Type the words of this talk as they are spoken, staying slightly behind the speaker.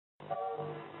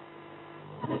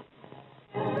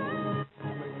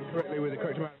with the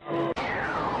correct amount.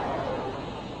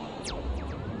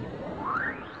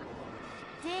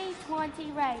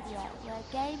 D20 Radio, where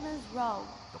gamers roll.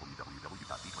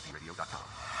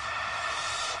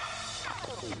 www.d20radio.com.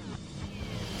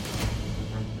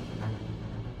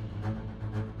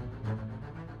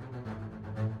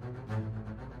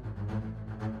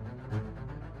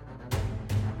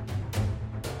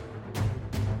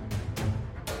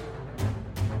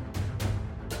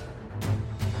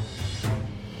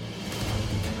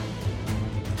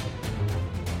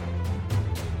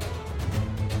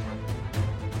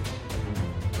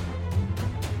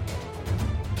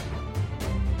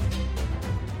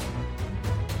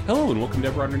 Hello and welcome to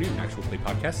Eberron Renewed, an actual play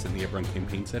podcast in the Eberron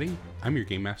campaign setting. I'm your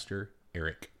game master,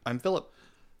 Eric. I'm Philip.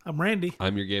 I'm Randy.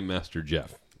 I'm your game master,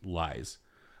 Jeff. Lies.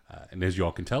 And as you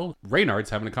all can tell, Reynard's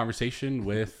having a conversation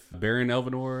with Baron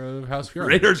Elvenor of House Fioran.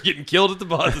 Reynard's getting killed at the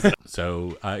boss.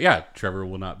 So, Trevor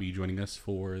will not be joining us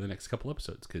for the next couple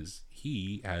episodes because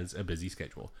he has a busy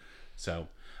schedule. So,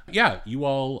 you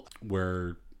all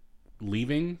were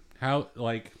leaving. How,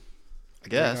 like... I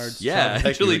guess. Reynard's Yeah, trouble?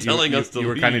 actually telling us to You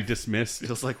were leave. kind of dismissed.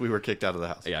 Feels like we were kicked out of the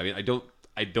house. Yeah, I mean,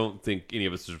 I don't think any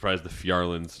of us are surprised the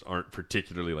Fjarlans aren't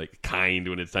particularly like kind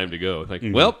when it's time to go. It's like,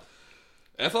 well,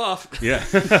 F off. Yeah.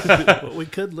 But we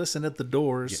could listen at the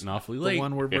doors. Getting awfully The late.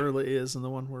 one where Verla is and the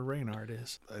one where Reynard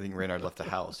is. I think Reynard left the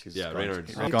house. He's Yeah, gone, Reynard's-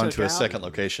 he's He gone took to a out. second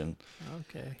location.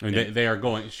 Okay. I mean, they are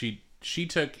going. She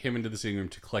took him into the sitting room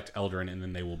to collect Eldrin, and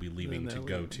then they will be leaving to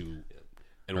go to.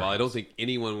 And while I don't think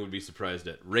anyone would be surprised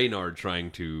at Reynard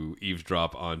trying to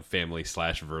eavesdrop on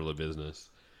family/Verla business,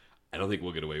 I don't think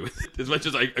we'll get away with it. As much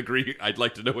as I agree, I'd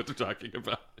like to know what they're talking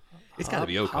about. It's got to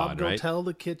be Hob, Ocon, go right? tell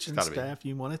the kitchen gotta be. staff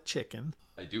you want a chicken.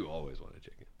 I do always want a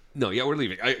chicken. No, yeah, we're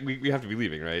leaving. We have to be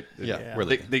leaving, right? Yeah, we're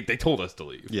leaving. They told us to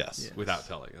leave. Yes. Without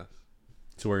telling us.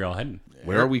 So where are y'all heading?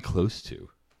 Where are we close to?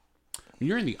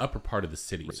 You're in the upper part of the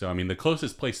city. So I mean, the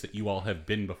closest place that you all have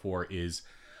been before is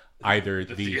either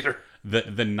theater.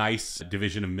 the nice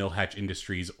division of Millhatch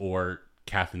Industries or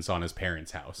Kath and Sana's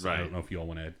parents' house. I Right. don't know if you all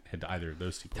want to head to either of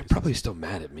those two places. Probably still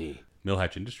mad at me.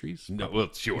 Millhatch Industries. No, well,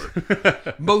 sure.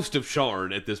 Most of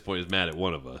Sharn at this point is mad at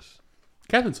one of us.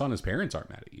 Kath and Sana's parents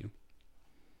aren't mad at you.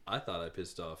 I thought I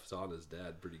pissed off Sana's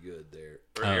dad pretty good there.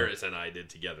 Or Oh. Eris and I did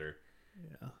together.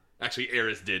 Yeah. Actually,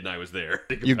 Eris did, and I was there.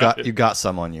 You got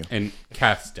some on you. And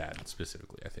Kath's dad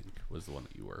specifically, I think, was the one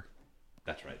that you were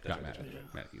That's right. got mad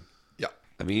at you. Yeah.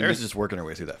 I mean, Eris is just working her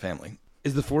way through that family.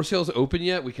 is the Force Sales open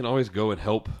yet? We can always go and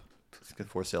help. Good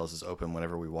Force Sales is open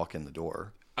whenever we walk in the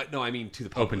door. No, I mean to the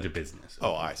public. Open to business.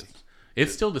 Oh, Open to I see. business.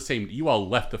 It's still the same. You all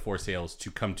left the Four Sales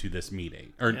to come to this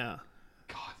meeting. Or Yeah.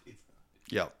 God, it's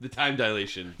Yeah. the time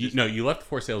dilation. you left the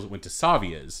Four Sales, went to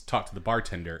Savia's, talked to the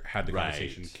bartender, had the Right.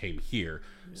 conversation, came here.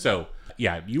 So,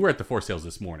 you were at the Four Sales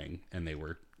this morning, and they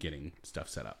were getting stuff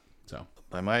set up. So,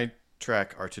 By my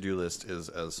track, our to-do list is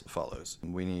as follows.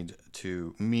 We need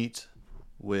to meet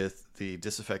with the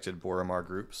disaffected Boromar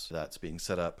groups. That's being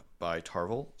set up by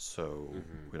Tarvel, so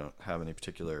we don't have any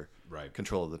particular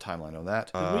control of the timeline on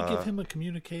that. Did we give him a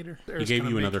communicator? he gave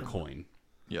you another coin.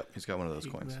 Yep, he's got one of those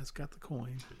coins. That's got the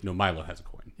coin. No, Milo has a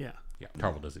coin. Yeah. Yeah,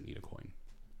 Tarvel doesn't need a coin.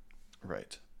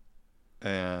 Right.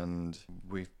 And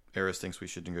Eris thinks we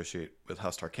should negotiate with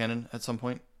House Tarkanan at some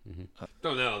point.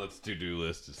 Oh no, that's to-do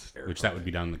list. Is Which that would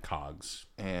be down in the cogs.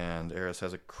 And Eris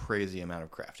has a crazy amount of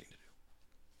crafting to do.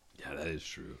 Yeah, that is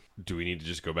true. Do we need to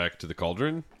just go back to the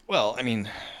cauldron? Well, I mean,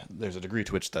 there's a degree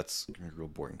to which that's real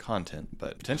boring content,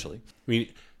 but potentially. I mean,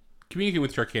 communicating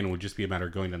with Tarkanan would just be a matter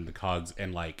of going down to the cogs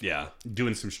and,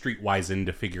 doing some streetwising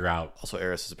to figure out. Also,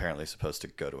 Eris is apparently supposed to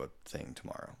go to a thing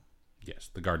tomorrow. Yes,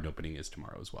 the garden opening is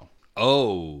tomorrow as well.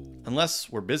 Oh,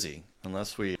 Unless we're busy.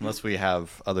 Unless we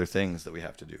have other things that we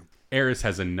have to do. Eris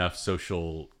has enough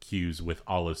social cues with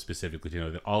Olive specifically to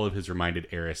know that Olive has reminded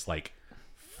Eris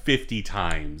 50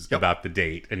 times about the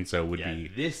date, and so would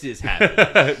this is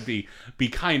happening. be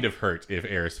kind of hurt if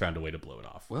Eris found a way to blow it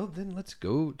off. Well, then let's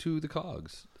go to the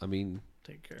cogs. I mean,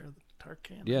 Take care of the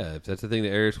Tarkan. yeah, if that's the thing that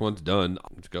Eris wants done,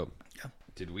 let's go. Yeah.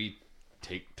 Did we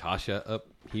take Tasha up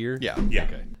here? Yeah. Yeah.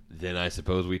 Okay. Then I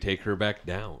suppose we take her back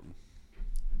down.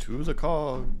 To the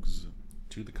cogs.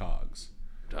 To the cogs.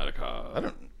 I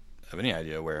don't have any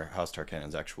idea where House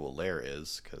Tarkanan's actual lair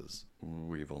is, because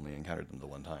we've only encountered them the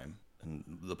one time. And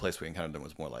the place we encountered them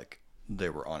was more like they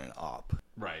were on an op.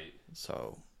 Right.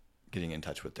 So getting in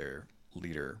touch with their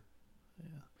leader.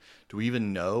 Yeah. Do we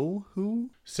even know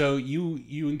who? So you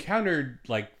encountered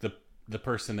the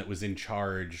person that was in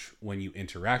charge when you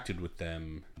interacted with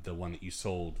them, the one that you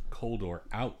sold Koldor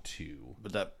out to.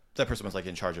 But that person was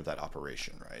in charge of that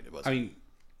operation, right? It wasn't. I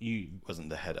mean, wasn't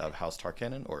the head of House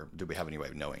Tarkanan, or did we have any way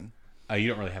of knowing? You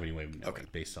don't really have any way of knowing Okay.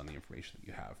 based on the information that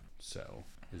you have. So,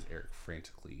 as Eric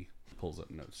frantically pulls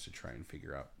up notes to try and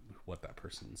figure out what that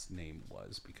person's name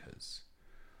was, because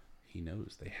he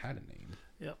knows they had a name.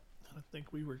 Yep. I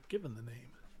think we were given the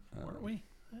name, weren't we?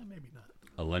 Maybe not.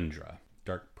 Alendra,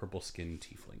 dark purple skinned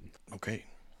tiefling. Okay.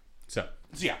 So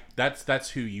yeah, that's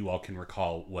who you all can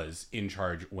recall was in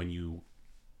charge when you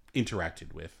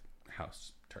interacted with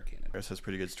House Tarkanan. Eris has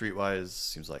pretty good streetwise.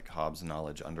 Seems like Hobbs'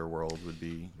 knowledge underworld would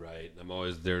be. Right. I'm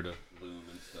always there to loom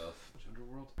and stuff. Which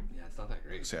Underworld? Yeah, it's not that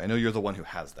great. So I know you're the one who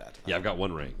has that. Yeah, I've got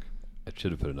one rank. I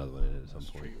should have put another one in it at some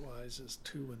point. Streetwise is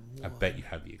 2 and 1. I bet you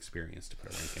have the experience to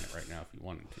put a rank in it right now if you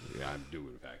wanted to. Yeah, I'm due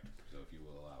in fact. So if you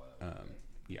will allow it.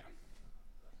 Yeah.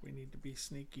 We need to be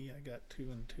sneaky. I got 2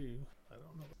 and 2. I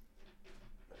don't know.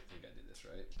 I think I did this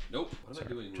right. Nope. What am I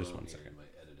doing just wrong one here second. in my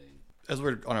editing? As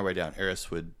we're on our way down,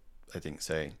 Eris would, I think,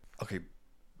 say, okay,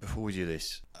 before we do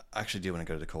this, I actually do want to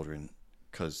go to the cauldron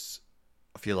because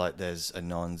I feel like there's a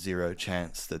non-zero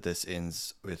chance that this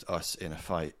ends with us in a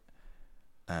fight,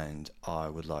 and I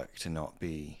would like to not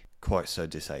be quite so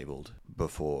disabled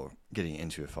before getting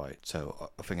into a fight. So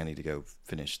I think I need to go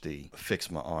finish the fix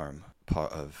my arm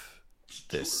part of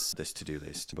this to-do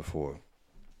list before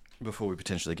we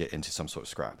potentially get into some sort of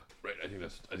scrap. Right. I think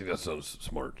that sounds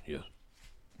smart. Yeah.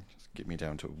 Get me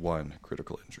down to 1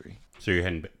 critical injury. So you're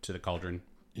heading to the cauldron.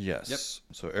 Yes. Yep.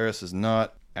 So Eris is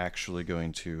not actually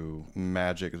going to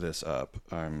magic this up.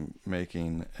 I'm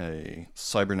making a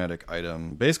cybernetic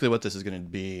item. Basically what this is going to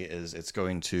be is it's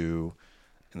going to,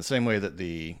 in the same way that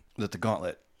the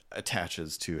gauntlet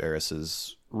attaches to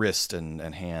Eris's wrist and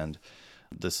hand,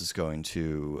 this is going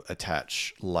to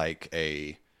attach like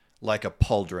a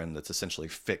pauldron that's essentially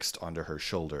fixed onto her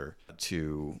shoulder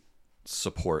to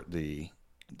support the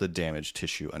damaged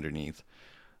tissue underneath.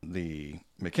 The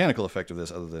mechanical effect of this,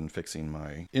 other than fixing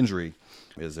my injury,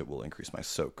 is it will increase my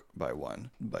soak by 1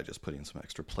 by just putting some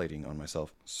extra plating on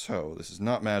myself. So this is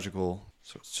not magical,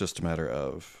 so it's just a matter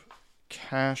of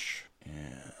cash,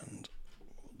 and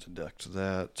we'll deduct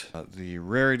that. The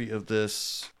rarity of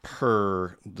this,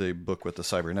 per the book with the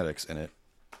cybernetics in it,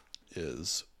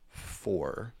 is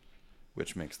 4,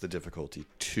 which makes the difficulty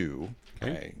 2.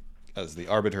 Okay. As the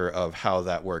arbiter of how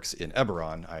that works in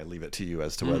Eberron, I leave it to you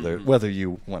as to whether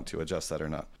you want to adjust that or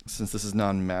not. Since this is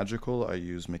non-magical, I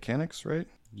use mechanics, right?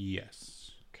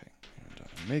 Yes. Okay. And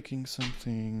I'm making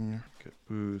something. Get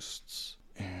boosts.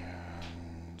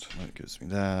 And that gives me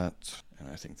that. And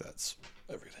I think that's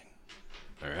everything.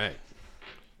 All right.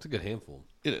 It's a good handful.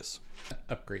 It is.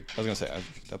 Upgrade. I was going to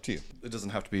say, up to you. It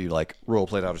doesn't have to be like role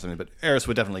played out or something, but Eris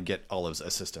would definitely get Olive's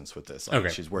assistance with this. Like,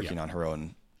 Okay, she's working yeah. on her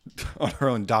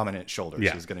own dominant shoulder.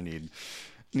 Yeah. She's going to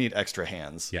need extra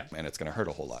hands. Yeah. And it's going to hurt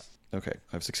a whole lot. Okay.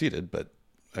 I've succeeded, but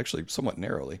actually somewhat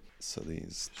narrowly. So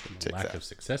these take Lack that. of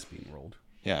success being rolled.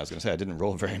 Yeah, I was going to say, I didn't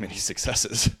roll very many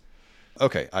successes.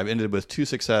 Okay. I've ended with 2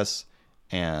 success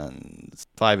and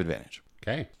 5 advantage.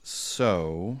 Okay.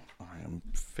 So I am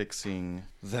fixing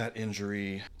that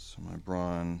injury. So my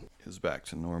brawn is back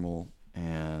to normal,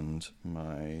 and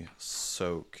my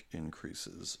soak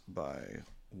increases by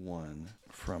 1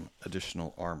 from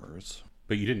additional armors.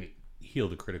 But you didn't heal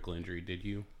the critical injury, did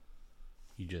you?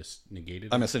 You just negated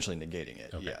it? I'm essentially negating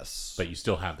it, Okay. yes. But you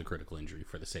still have the critical injury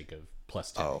for the sake of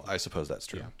plus 10. Oh, I suppose that's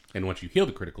true. Yeah. And once you heal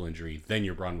the critical injury, then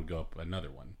your brawn would go up another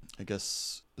 1. I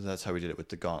guess that's how we did it with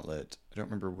the gauntlet. I don't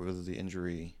remember whether the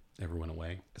injury... Ever went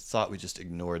away? I thought we just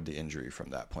ignored the injury from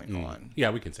that point on.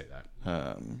 Yeah, we can say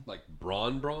that. Like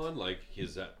brawn, like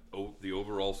the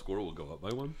overall score will go up by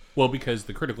 1. Well, because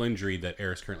the critical injury that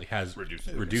Eris currently has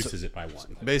reduces it by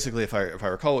 1. Basically, if I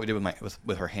recall what we did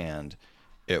with her hand,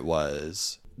 it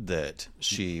was that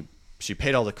she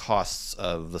paid all the costs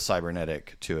of the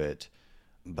cybernetic to it,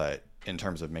 but in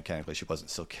terms of mechanically, she wasn't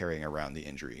still carrying around the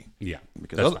injury. Yeah.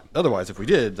 Because that's fine. otherwise, if we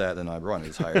did that, then my brawn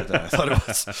is higher than I thought it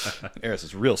was. Eris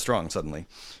is real strong suddenly.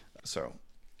 So,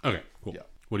 Okay, cool. Yeah.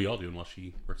 What are y'all doing while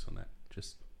she works on that?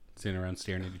 Just sitting around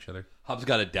staring at each other? Hobbs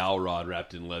got a dowel rod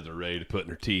wrapped in leather ready to put in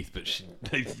her teeth, but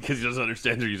because he doesn't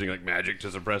understand they're using like magic to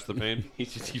suppress the pain,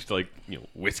 he's just used to like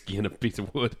whiskey and a piece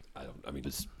of wood. I mean,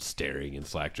 just staring and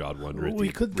slack-jawed wonder. at We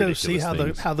the could go see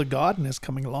ridiculous how things. the garden is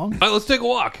coming along. All right, let's take a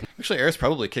walk. actually, Eris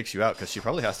probably kicks you out because she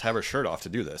probably has to have her shirt off to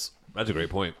do this. That's a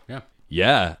great point. Yeah.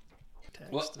 Yeah.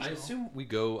 Well, Text I is assume we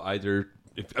go either.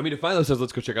 If Philo says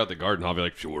let's go check out the garden, I'll be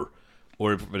like sure.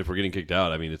 Or if we're getting kicked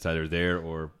out, I mean it's either there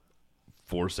or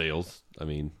for sales. I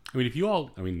mean, if you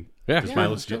all, Yeah. does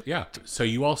Milo still- yeah. So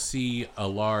you all see a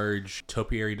large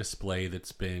topiary display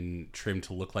that's been trimmed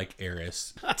to look like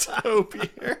Eris.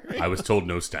 Topiary. I was told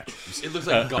no statues. it looks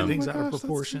like Things out of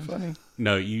proportion. Funny.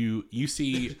 No, you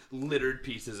see littered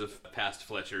pieces of past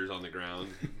Fletchers on the ground.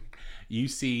 You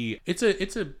see, it's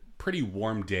a pretty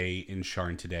warm day in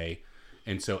Sharn today,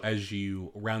 and so as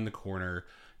you round the corner,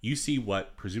 you see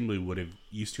what presumably would have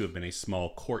used to have been a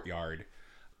small courtyard.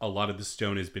 A lot of the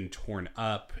stone has been torn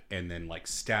up and then like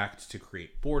stacked to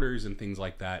create borders and things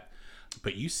like that.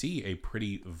 But you see a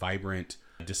pretty vibrant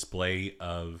display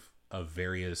of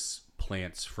various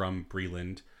plants from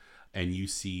Breland, and you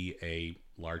see a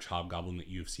large hobgoblin that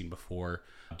you've seen before.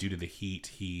 Due to the heat,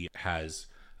 he has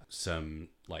some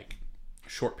like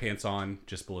short pants on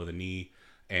just below the knee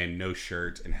and no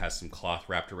shirt, and has some cloth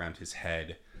wrapped around his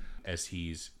head as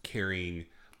he's carrying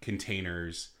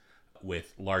containers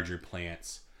with larger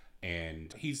plants,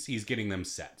 and he's getting them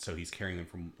set. So he's carrying them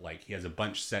from, like, he has a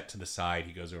bunch set to the side.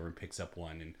 He goes over and picks up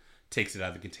one and takes it out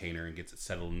of the container and gets it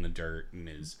settled in the dirt, and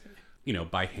is, you know,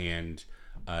 by hand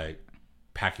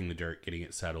packing the dirt, getting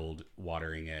it settled,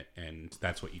 watering it. And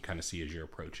that's what you kind of see as you're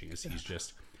approaching, is he's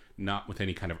just not with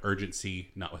any kind of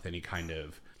urgency, not with any kind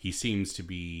of, he seems to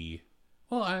be,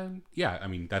 well, yeah, I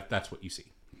mean, that's what you see.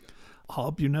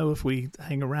 Hob, you know, if we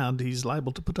hang around, he's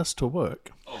liable to put us to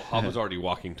work. Oh, Hob was already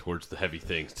walking towards the heavy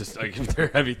things. Just like, if there are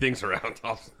heavy things around,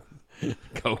 Hob's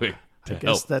going to I guess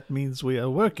help. that means we are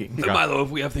working. Milo, if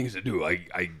we have things to do,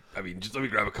 I mean, just let me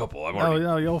grab a couple. I'm already...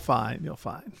 No, you're fine. You're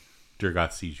fine.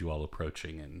 Durgoth sees you all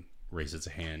approaching and raises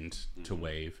a hand to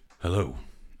wave. Hello.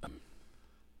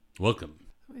 Welcome.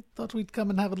 We thought we'd come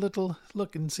and have a little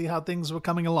look and see how things were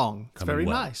coming along. It's Coming very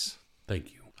well. nice.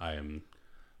 Thank you. I am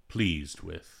pleased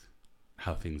with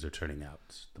how things are turning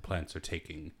out. The plants are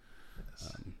taking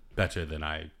better than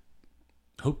I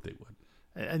hoped they would.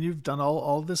 And you've done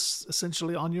all this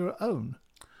essentially on your own.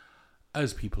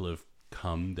 As people have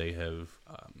come, they have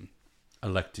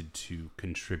elected to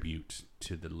contribute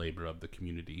to the labor of the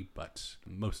community, but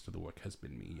most of the work has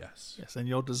been me, yes. Yes, and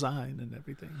your design and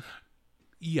everything.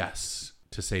 Yes.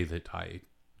 To say that I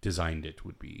designed it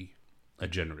would be a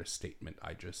generous statement.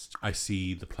 I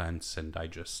see the plants and I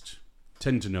just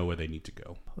tend to know where they need to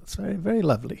go. That's very, very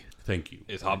lovely. Thank you.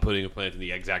 Is Hob putting a plant in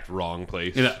the exact wrong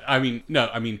place? You know, I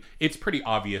mean, it's pretty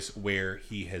obvious where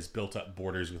he has built up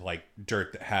borders with like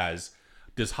dirt that has.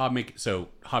 Does Hob make so?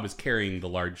 Hob is carrying the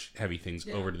large, heavy things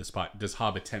over to the spot. Does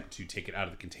Hob attempt to take it out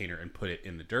of the container and put it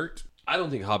in the dirt? I don't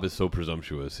think Hob is so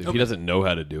presumptuous. If he doesn't know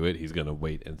how to do it, he's gonna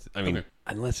wait. And I mean,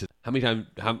 unless how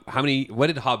many? What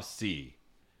did Hob see?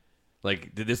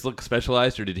 Like, did this look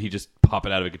specialized, or did he just pop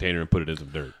it out of a container and put it in some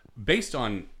dirt? Based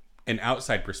on an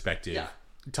outside perspective,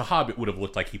 to Hob it would have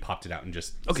looked like he popped it out and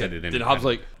just set it in. Then Hobbs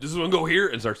like, does this one go here?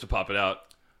 And starts to pop it out.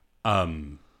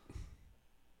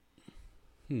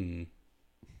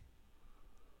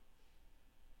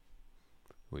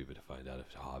 We would find out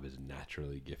if Hob is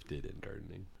naturally gifted in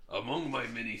gardening. Among my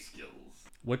many skills.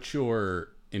 What's your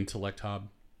intellect, Hob?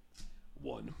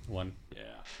 One. Yeah.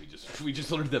 We just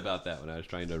learned about that when I was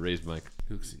trying to raise my...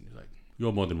 He looks at you like,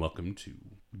 you're more than welcome to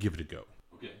give it a go.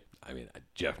 Okay. I mean,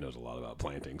 Jeff knows a lot about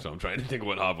planting, so I'm trying to think of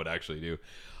what Hob would actually do.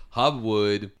 Hob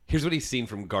would... Here's what he's seen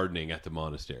from gardening at the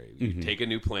monastery. You take a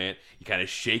new plant, you kind of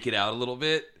shake it out a little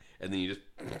bit, and then you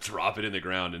just drop it in the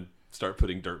ground and start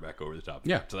putting dirt back over the top.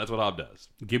 Yeah. So that's what Hob does.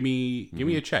 Give me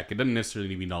a check. It doesn't necessarily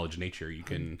need to be knowledge nature. You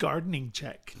can... Gardening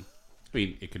check. I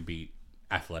mean, it could be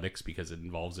athletics because it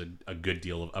involves a good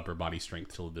deal of upper body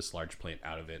strength to lift this large plant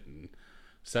out of it and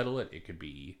settle it. It could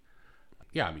be...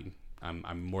 Yeah, I mean,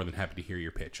 I'm more than happy to hear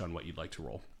your pitch on what you'd like to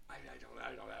roll. I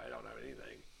don't have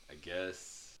anything. I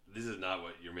guess this is not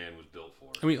what your man was built for.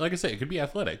 I mean, like I said, it could be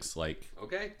athletics. Like,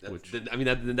 Okay.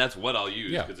 Then that's what I'll use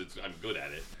Yeah. because I'm good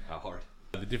at it. How hard?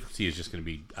 the difficulty is just going to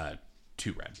be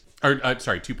 2 red. Or,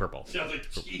 sorry, 2 purple. Sounds like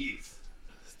cheese.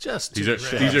 Just These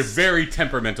are very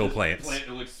temperamental plants. Plant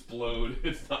will explode.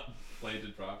 It's not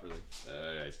planted properly.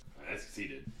 I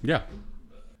succeeded. Yeah.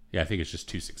 Yeah, I think it's just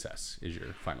 2 success is your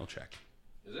final check.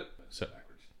 Is it? So,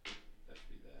 Backwards. That should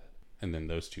be that. and then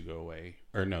those 2 go away.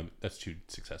 Or no, that's 2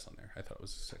 success on there. I thought it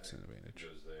was 6 advantage.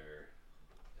 Goes there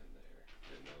and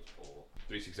there. And those pull.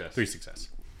 3 success. 3 success.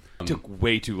 Took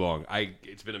way too long.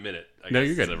 It's been a minute. No,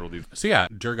 you're good. Several of these. So yeah,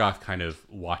 Durgoth kind of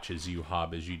watches you,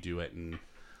 Hob, as you do it, and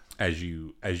as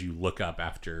you look up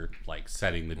after like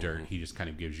setting the dirt, he just kind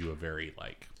of gives you a very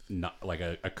not like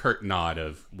a curt nod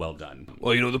of well done.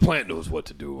 Well, the plant knows what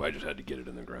to do. I just had to get it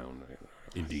in the ground.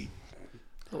 Indeed.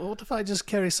 What if I just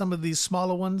carry some of these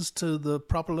smaller ones to the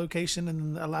proper location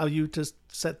and allow you to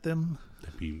set them?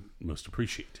 That'd be most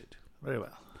appreciated. Very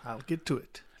well. I'll get to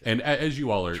it. And as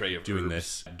you all are Tray of doing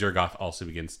herbs. this, Durgoth also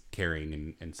begins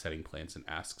carrying and setting plants and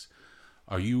asks,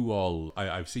 are you all...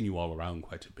 I've seen you all around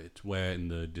quite a bit. Where in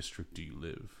the district do you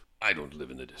live? I don't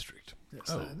live in the district. Yes,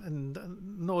 and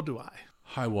nor do I.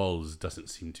 High Walls doesn't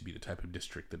seem to be the type of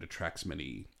district that attracts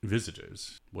many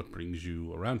visitors. What brings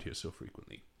you around here so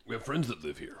frequently? We have friends that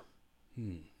live here.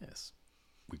 Yes.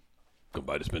 Come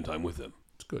by to spend time with them.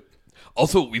 It's good.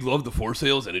 Also, we love the For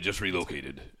Sales, and it just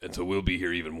relocated, and so we'll be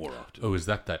here even more often. Oh, is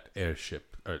that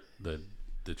airship, or the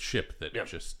ship that Yeah.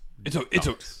 just...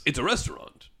 It's a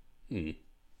restaurant. Hmm.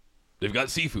 They've got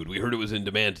seafood. We heard it was in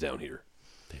demand down here.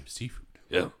 They have seafood.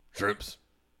 Yeah, shrimps.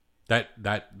 That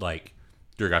like,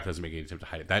 Durgoth doesn't make any attempt to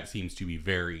hide it. That seems to be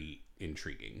very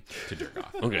intriguing to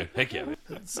Durgoth. Okay, heck yeah.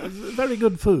 It's very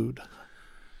good food.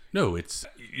 No, it's...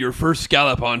 Your first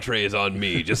scallop entree is on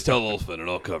me. Just tell Ulfin, and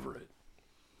I'll cover it.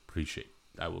 Appreciate.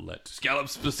 I will let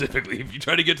Scallops specifically. If you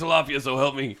try to get tilapia, so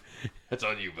help me. That's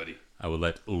on you, buddy.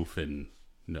 Ulfin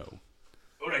know.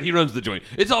 All right, he runs the joint.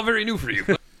 It's all very new for you.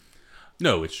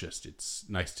 No, it's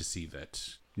nice to see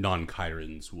that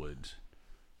non-Chirans would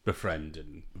befriend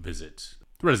and visit.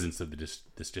 The residents of this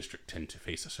district tend to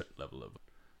face a certain level of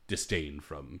disdain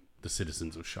from the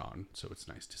citizens of Shan, so it's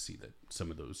nice to see that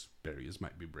some of those barriers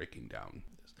might be breaking down.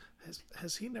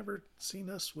 Has he never seen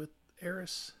us with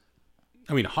Eris?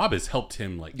 I mean, Hob has helped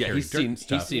him carry he's dirt seen and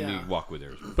stuff, me Yeah. walk with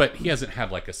theirs. but he hasn't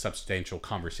had a substantial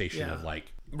conversation Yeah. of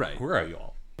Right. where are you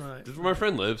all? Right. This is where my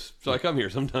friend lives, so I come here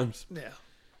sometimes. Yeah.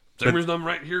 Same reason I'm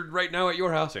right here, right now at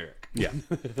your house, Eric. Yeah,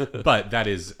 but that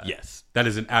is Yes. that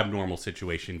is an abnormal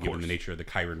situation given the nature of the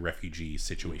Chiron refugee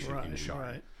situation in Right. Shan.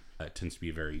 Right. It tends to be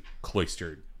a very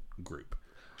cloistered group.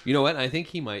 You know what? I think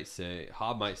Hob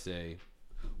might say,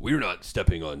 We're not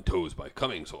stepping on toes by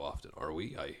coming so often, are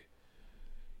we?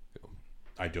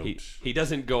 I don't. He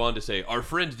doesn't go on to say, our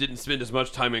friend didn't spend as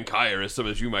much time in Kyre as some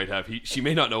as you might have. She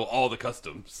may not know all the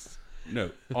customs.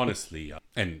 No, honestly,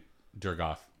 and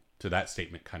Durgoth to that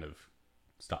statement kind of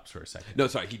stops for a second. No,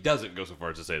 sorry, he doesn't go so far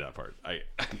as to say that part. I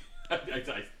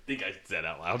think I said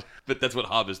out loud, but that's what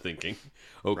Hob is thinking.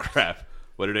 Oh crap!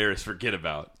 What did Eris forget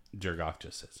about? Durgoth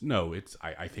just says, "No, it's.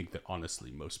 I think that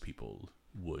honestly, most people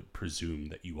would presume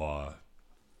that you are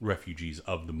refugees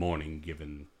of the morning,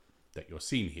 given that you're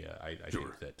seen here. I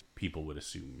think that people would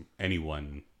assume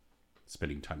anyone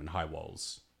spending time in High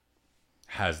Walls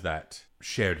has that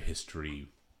shared history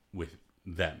with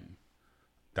them.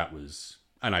 That was,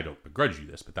 and I don't begrudge you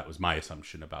this, but that was my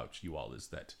assumption about you all, is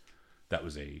that that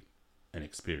was an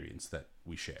experience that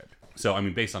we shared. So, I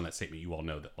mean, based on that statement, you all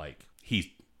know that,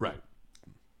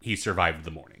 he survived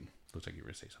the morning. Looks like you were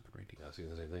going to say something, Randy. I was saying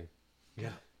the same thing.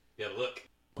 Yeah, look.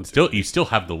 And you still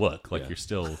have the look, you're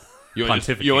still You want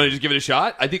to pontificating. just give it a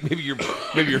shot? I think maybe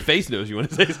your face knows you want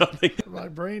to say something. My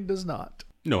brain does not.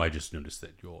 No, I just noticed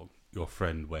that your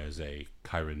friend wears a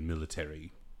Chiron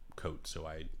military coat, so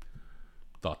I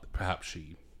thought that perhaps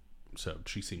she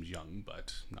seems young,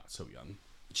 but not so young.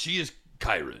 She is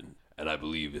Chiron, and I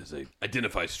believe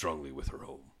identifies strongly with her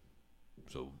home.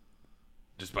 So,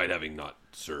 despite having not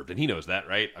served, and he knows that,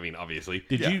 right? I mean, obviously.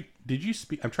 Did you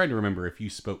speak? I'm trying to remember if you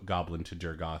spoke Goblin to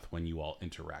Durgoth when you all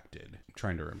interacted. I'm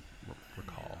trying to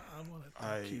recall.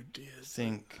 I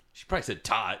think She probably said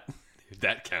tot, if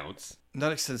that counts.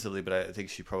 not extensively, but I think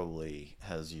she probably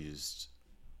has used.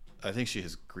 I think she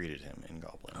has greeted him in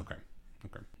Goblin. Okay.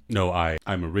 No,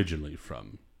 I'm originally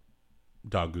from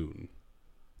Dagoon,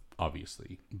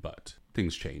 obviously, but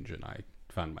things change, and I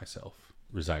found myself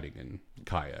residing in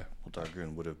Kaya. Well,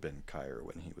 Dargoon would have been Kyre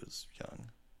when he was young.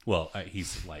 Well,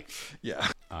 he's like Yeah,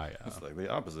 I it's like the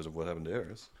opposite of what happened to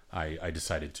Eris. I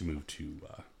decided to move to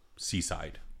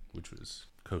Seaside, which was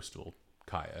coastal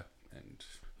Kaya, and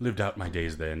lived out my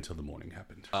days there until the morning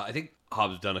happened. I think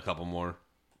Hobbs done a couple more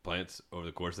plants over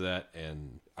the course of that,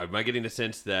 and am I getting the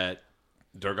sense that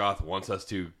Durgoth wants us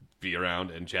to be around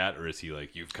and chat, or is he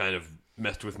like, you've kind of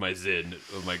messed with my zen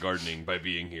of my gardening by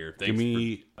being here? Thanks Give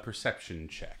me a perception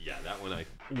check. yeah, that one.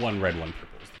 One red, one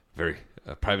purple. Very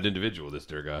private individual, this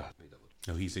Durgoth.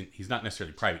 No, he's not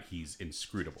necessarily private. He's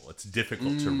inscrutable. It's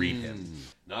difficult to read him.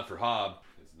 Not for Hob.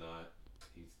 It's not.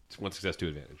 It's one success, 2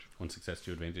 advantage. One success,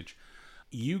 2 advantage.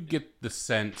 You get the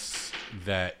sense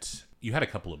that you had a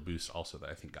couple of boosts also that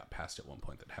I think got passed at one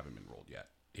point that haven't been rolled yet.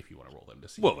 If you want to roll them to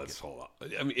see. Well, let's hold on.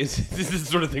 I mean, this is the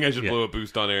sort of thing I should blow a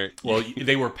boost on, Eric. Well,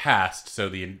 they were passed, so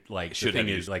the Should thing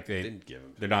have is used- they didn't give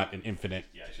 'em. they're not an infinite.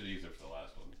 Yeah, I should have used it for the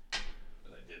last one,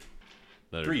 but I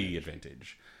didn't. 3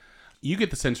 advantage. You get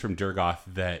the sense from Durgoth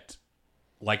that,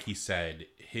 like he said,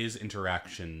 his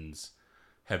interactions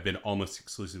have been almost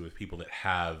exclusive with people that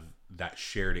have that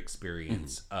shared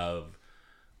experience of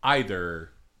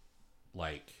either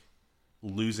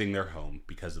losing their home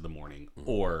because of the morning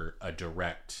or a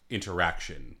direct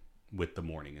interaction with the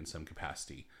morning in some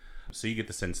capacity. So you get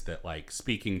the sense that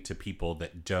speaking to people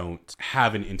that don't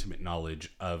have an intimate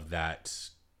knowledge of that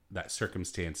that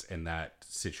circumstance and that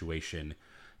situation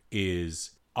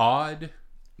is odd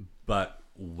but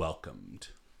welcomed.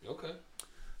 Okay.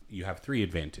 You have 3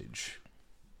 advantage.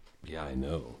 Yeah, I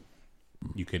know.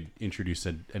 You could introduce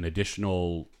an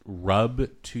additional rub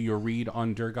to your read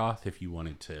on Durgoth if you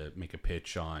wanted to make a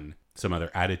pitch on some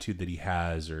other attitude that he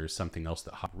has or something else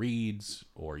that Hob reads,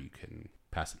 or you can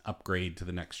pass an upgrade to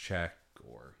the next check,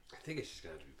 or... I think it's just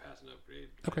going to have to be past an upgrade.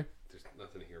 Okay. There's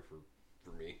nothing here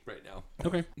for me right now.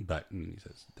 Okay. But he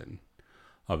says, then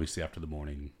obviously after the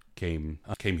morning came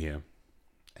here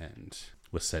and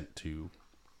was sent to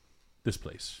this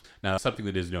place. Now, something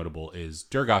that is notable is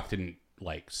Durgoth didn't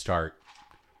start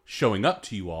showing up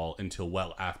to you all until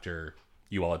well after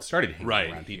you all had started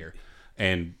hanging around here.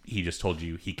 And he just told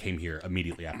you he came here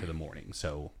immediately after the morning.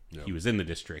 So he was in the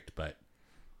district, but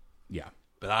yeah.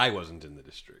 But I wasn't in the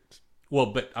district. Well,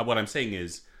 but what I'm saying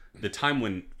is the time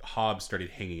when Hobbs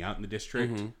started hanging out in the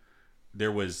district,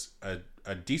 there was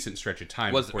a decent stretch of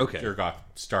time before Durgoth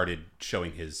started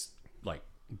showing his,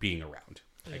 being around,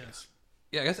 I guess.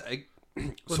 Yeah, I guess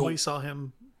When we saw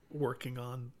him working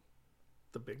on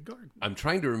the big garden. I'm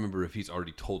trying to remember if he's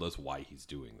already told us why he's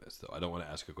doing this, though. I don't want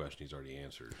to ask a question he's already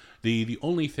answered. The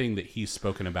only thing that he's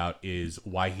spoken about is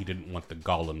why he didn't want the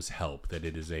golem's help. That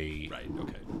it is a... Right,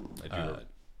 okay. I do know that.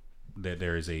 That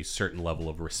there is a certain level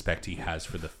of respect he has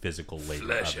for the physical labor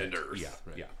Flesh of it. and earth. Yeah,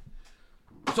 Right.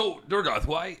 yeah. So, Durgoth,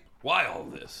 why all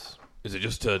this? Is it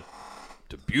just to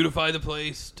beautify the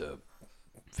place? To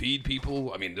feed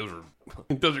people? I mean,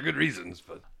 those are good reasons,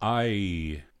 but...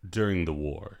 During the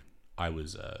war, I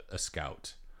was a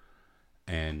scout,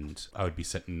 and I would be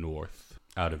sent north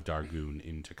out of Dargoon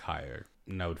into Kyre,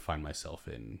 and I would find myself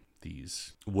in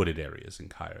these wooded areas in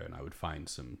Kyre, and I would find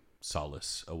some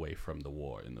solace away from the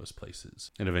war in those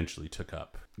places, and eventually took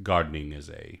up gardening as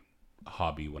a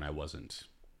hobby when I wasn't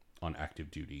on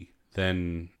active duty.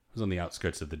 Then I was on the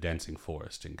outskirts of the Dancing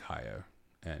Forest in Kyre,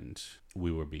 and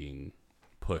we were being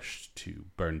pushed to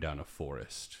burn down a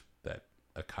forest that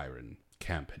a Kyran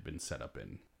camp had been set up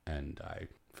in. And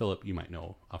Philip, you might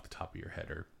know off the top of your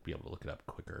head or be able to look it up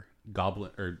quicker.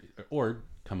 Goblin, or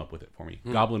come up with it for me.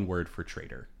 Goblin word for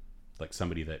traitor. Like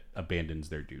somebody that abandons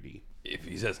their duty. If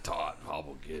he says Todd, Hob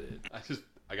will get it.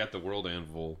 I got the World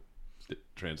Anvil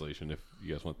translation if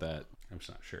you guys want that. I'm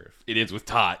just not sure if... It ends with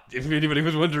Tot, if anybody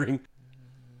was wondering.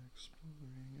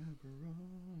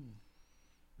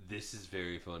 This is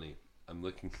very funny. I'm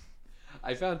looking...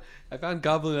 I found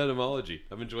Goblin etymology.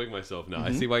 I'm enjoying myself now.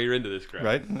 I see why you're into this crap.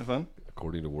 Right? Isn't that fun?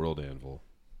 According to World Anvil,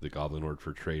 the Goblin word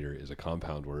for traitor is a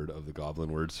compound word of the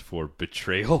Goblin words for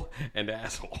betrayal and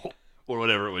asshole. Or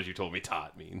whatever it was you told me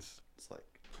Tot means. It's like,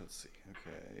 let's see.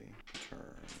 Okay.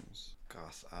 Terms.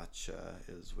 Gosacha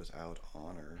is without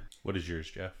honor. What is yours,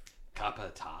 Jeff?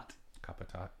 Kappa Tot.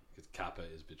 Kapatot? Because Kappa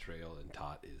is betrayal and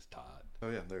Tot is Tot. Oh,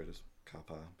 yeah. There it is.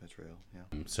 Kappa, betrayal.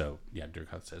 Yeah. So, yeah,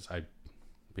 Durgoth says, I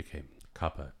became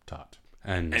Kapatot.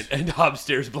 And Hob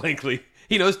stares blankly.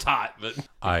 He knows Tot, but...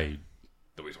 I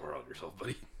Don't be swear on yourself,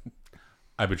 buddy.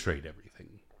 I betrayed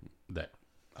everything that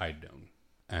I'd known.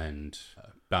 And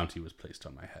bounty was placed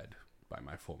on my head by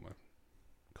my former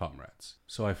comrades.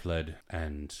 So I fled,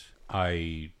 and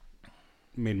I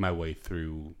made my way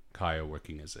through Kaya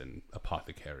working as an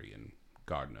apothecary and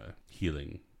gardener,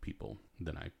 healing people.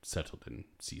 Then I settled in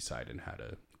Seaside and had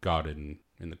a garden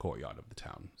in the courtyard of the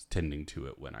town, tending to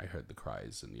it when I heard the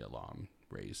cries and the alarm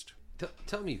raised.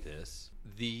 Tell me this.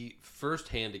 The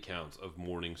first-hand accounts of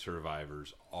mourning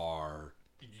survivors are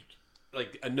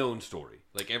like a known story.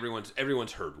 Like everyone's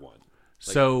heard one.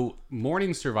 So,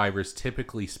 mourning survivors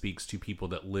typically speaks to people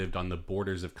that lived on the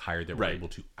borders of Kyre that were able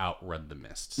to outrun the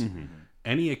mists. Mm-hmm.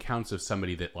 Any accounts of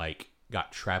somebody that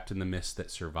got trapped in the mist that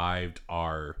survived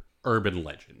are urban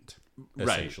legend,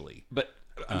 essentially. Right.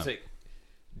 But I'm saying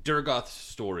Durgoth's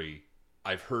story,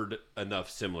 I've heard enough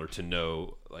similar to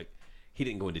know, he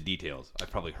didn't go into details.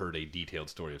 I've probably heard a detailed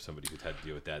story of somebody who's had to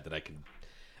deal with that I can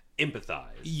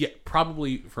empathize. Yeah,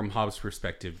 probably from Hobbs'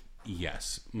 perspective,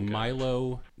 yes. Okay.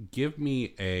 Milo, give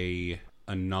me a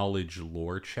knowledge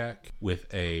lore check with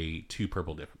a 2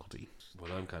 purple difficulty.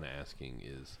 What I'm kind of asking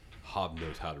is, Hob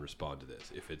knows how to respond to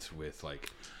this. If it's with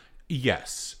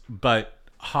Yes, but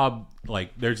Hob,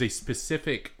 there's a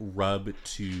specific rub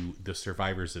to the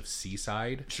survivors of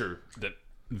Seaside. Sure.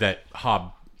 That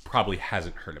Hob probably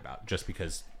hasn't heard about, just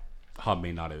because Hob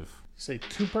may not have... Say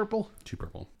 2 purple? 2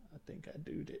 purple. I think I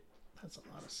doed it. That's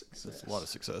a lot of success. That's a lot of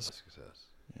success.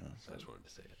 Yeah. I just wanted to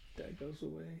say it. That goes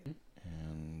away.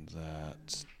 And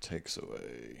that takes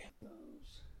away...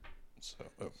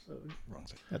 wrong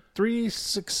thing. At 3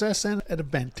 success and at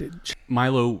advantage.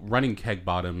 Milo, running keg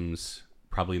bottoms,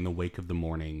 probably in the wake of the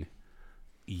morning,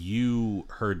 you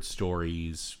heard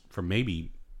stories from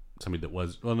maybe somebody that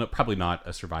was, well, no, probably not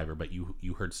a survivor, but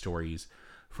you heard stories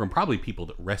from probably people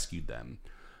that rescued them.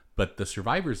 But the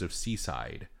survivors of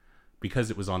Seaside, because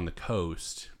it was on the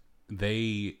coast,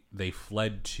 they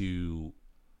fled to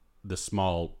the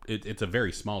small, it's a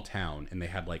very small town, and they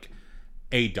had like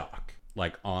a dock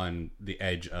like on the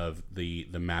edge of the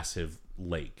massive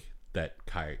lake that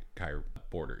Kyre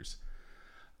borders.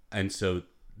 And so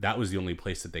that was the only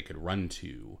place that they could run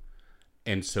to.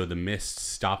 And so the mist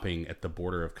stopping at the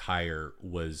border of Kyre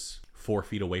was 4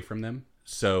 feet away from them.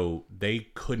 So they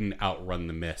couldn't outrun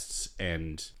the mists,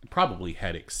 and probably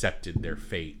had accepted their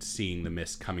fate, seeing the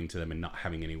mist coming to them and not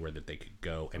having anywhere that they could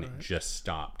go. And it just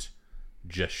stopped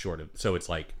just short of. So it's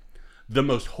like the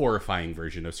most horrifying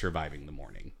version of surviving the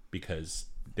morning, because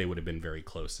they would have been very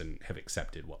close and have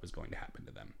accepted what was going to happen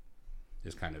to them,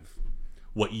 is kind of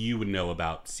what you would know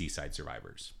about Seaside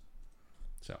survivors.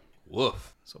 So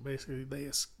Woof. So basically,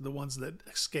 the ones that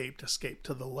escaped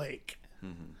to the lake.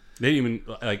 they didn't even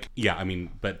like, yeah, I mean,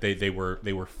 but they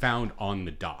were found on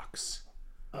the docks,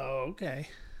 Oh, okay.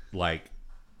 like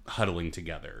huddling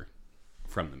together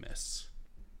from the mists.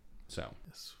 So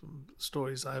From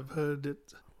stories I've heard,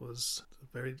 it was a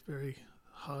very, very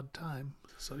hard time.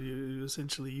 So you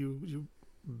essentially you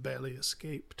barely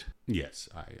escaped. yes,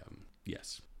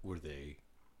 yes. Were they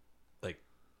like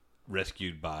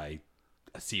rescued by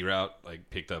a sea route, like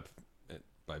picked up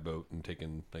by boat and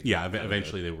taken? Like, Yeah,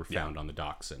 eventually they were found on the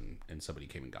docks, and somebody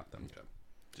came and got them. Okay.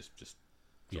 Just so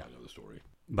Yeah. I know the story.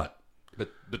 But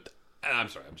But I'm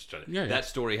sorry, I'm just trying to. Yeah, yeah. That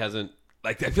story hasn't.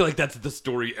 Like, I feel like that's the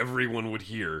story everyone would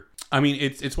hear. I mean,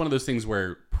 it's one of those things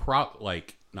where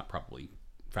not probably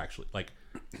factually, like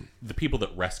the people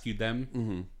that rescued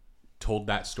them told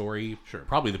that story. Sure.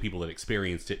 Probably the people that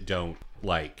experienced it don't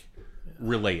like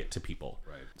relay it to people.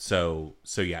 Right. So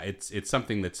yeah, it's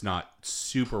something that's not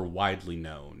super widely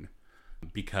known,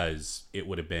 because it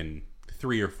would have been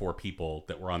 3 or 4 people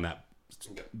that were on that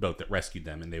boat that rescued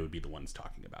them, and they would be the ones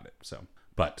talking about it. So,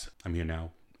 but I'm here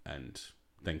now, and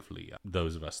thankfully,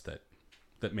 those of us that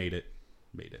made it.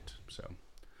 So,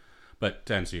 but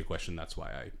to answer your question, that's why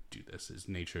I do this. Is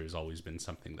nature has always been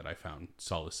something that I found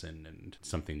solace in, and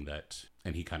something that,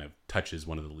 and he kind of touches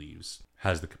one of the leaves,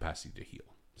 has the capacity to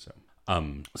heal. So,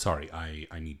 sorry, I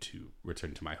need to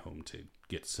return to my home to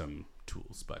get some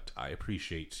tools, but I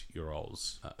appreciate your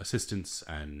all's assistance,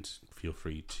 and feel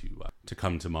free to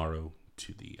come tomorrow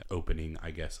to the opening.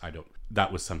 I guess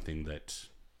that was something that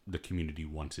the community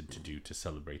wanted to do to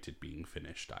celebrate it being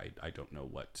finished. I don't know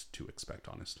what to expect,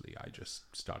 honestly. I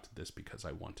just started this because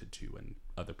I wanted to, and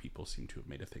other people seem to have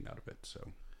made a thing out of it.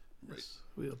 So Yes,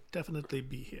 we'll definitely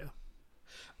be here.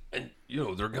 And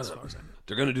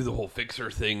they're gonna do the whole fixer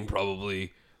thing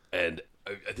probably, and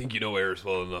I think you know Eris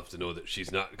well enough to know that she's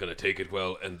not gonna take it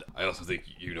well, and I also think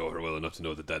you know her well enough to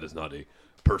know that that is not a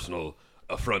personal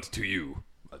affront to you.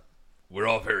 But we're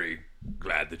all very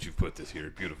glad that you've put this here.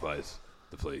 It beautifies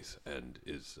the place and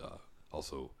is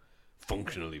also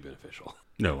functionally beneficial.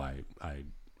 no,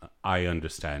 I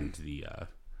understand the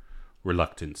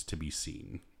reluctance to be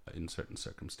seen in certain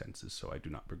circumstances, so I do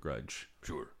not begrudge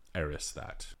Sure. Eris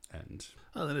that. And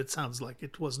Well, then it sounds like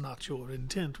it was not your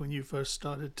intent when you first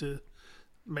started to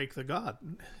make the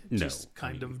garden. It No, just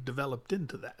kind of developed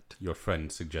into that. your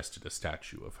friend suggested a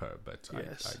statue of her, but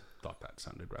Yes. I thought that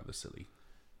sounded rather silly.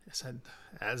 Yes, and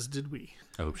as did we.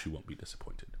 I hope she won't be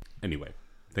disappointed. Anyway,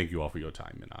 thank you all for your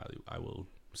time, and I will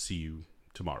see you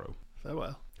tomorrow.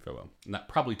 Farewell. Farewell. And that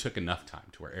probably took enough time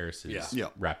to where Eris has Yeah.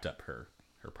 wrapped up her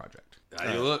project.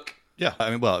 How you look? Yeah,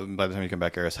 I mean, well, by the time you come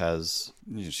back, Eris has,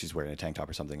 she's wearing a tank top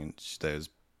or something, and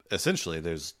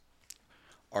there's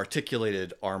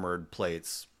articulated armored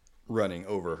plates running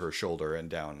over her shoulder and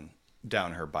down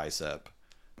her bicep,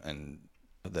 and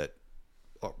that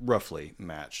roughly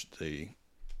match the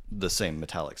same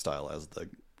metallic style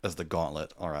as the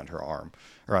gauntlet around her arm,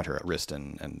 around her wrist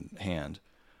and hand.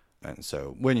 And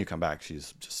so when you come back,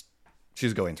 she's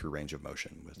going through range of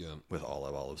motion with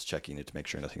Olive's checking it to make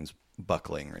sure nothing's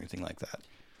buckling or anything like that.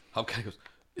 How kind of goes?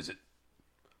 Is it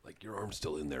like your arm's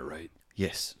still in there, right?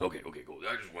 Yes. Okay, cool.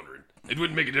 I was just wondering. It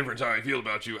wouldn't make a difference how I feel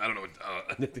about you. I don't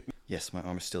know. Yes, my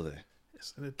arm is still there.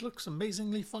 Yes, and it looks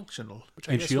amazingly functional, which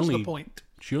I And guess she was only the point.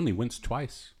 She only winced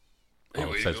twice. Hey,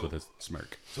 Olive way to says go. with a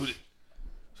smirk. So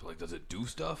like, does it do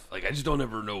stuff? Like, I just don't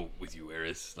ever know with you,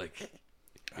 Eris. Like,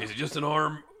 is it just an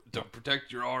arm to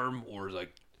protect your arm, or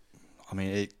like? I mean,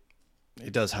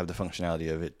 it does have the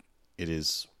functionality of it. It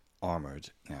is armored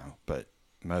now, but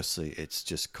mostly it's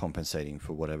just compensating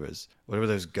for whatever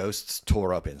those ghosts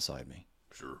tore up inside me.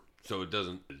 Sure. So it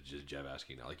doesn't. It's just Jeff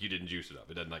asking now. Like you didn't juice it up.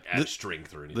 It doesn't like add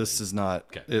strength or anything. This is not.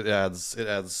 Okay. It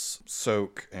adds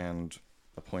soak and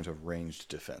a point of ranged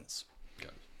defense. Got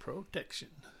it. Protection.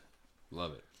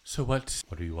 Love it. So what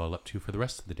are you all up to for the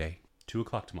rest of the day?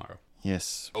 2:00 tomorrow.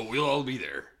 Yes. Oh, we'll all be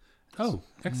there. Oh,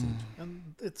 excellent.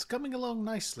 And it's coming along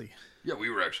nicely. Yeah, we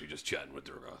were actually just chatting with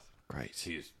Durgoth. Right.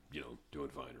 He's, doing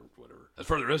fine or whatever. As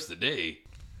for the rest of the day,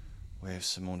 We have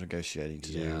some more negotiating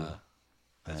to do.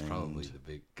 that's probably the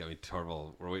big. I mean,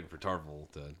 Tarvel. We're waiting for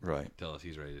Tarvel to Right. tell us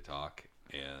he's ready to talk,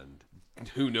 and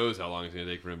who knows how long it's going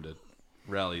to take for him to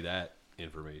rally that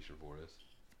information for us.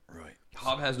 Right.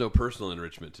 Hob has no personal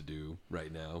enrichment to do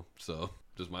right now, so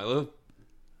does Milo.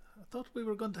 I thought we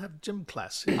were going to have gym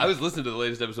class. I was listening to the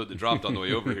latest episode that dropped on the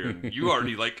way over here, and you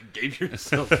already gave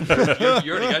yourself.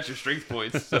 You already got your strength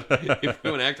points. So if we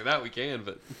want to act it out, we can.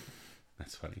 But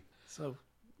That's funny. So,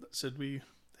 should we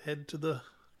head to the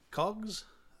cogs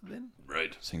then?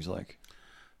 right, Seems like.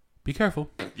 Be careful.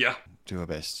 yeah. Do our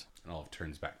best. And Olive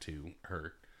turns back to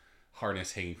her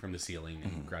harness hanging from the ceiling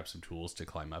and grabs some tools to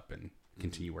climb up and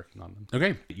continue working on them.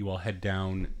 Okay, you all head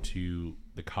down to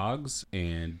the cogs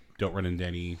and don't run into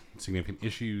any significant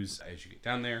issues as you get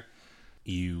down there.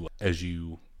 As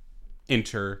you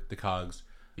enter the cogs,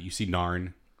 you see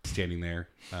Narn standing there.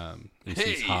 He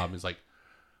sees Hey! Hob. Is like,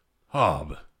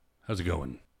 Hob, how's it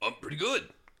going? I'm pretty good.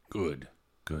 Good.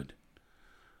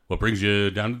 What brings you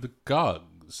down to the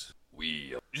cogs?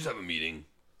 We just have a meeting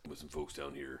with some folks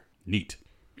down here. Neat.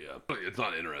 Yeah, it's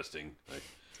not interesting.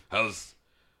 How's,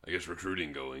 I guess,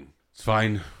 recruiting going? It's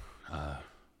fine. A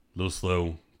little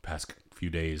slow past few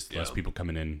days. Less Yeah. people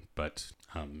coming in, but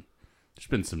there's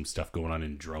been some stuff going on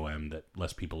in Droam that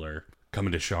less people are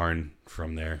coming to Sharn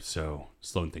from there, so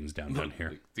slowing things down here.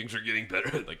 Like, things are getting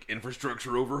better. Like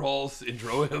infrastructure overhauls in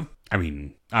Droam. I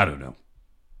mean, I don't know.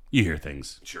 You hear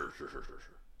things. Sure.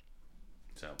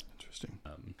 So, Interesting.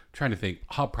 trying to think.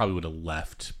 Hob probably would have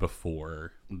left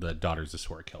before the Daughters of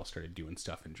Sorakel started doing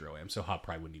stuff in Droam, so Hob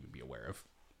probably wouldn't even be aware of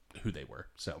who they were.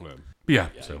 So, Right. but yeah,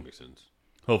 Yeah, so that makes sense.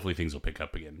 hopefully things will pick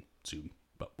up again soon,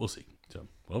 but we'll see. So,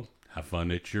 well, have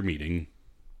fun at your meeting.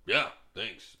 Yeah,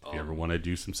 thanks. If you ever want to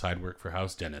do some side work for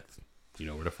House Denneth, you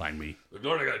know where to find me. Look,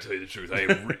 Nord, I gotta tell you the truth.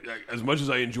 As much as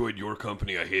I enjoyed your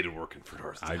company, I hated working for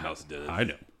House Dennis. I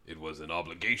know. It was an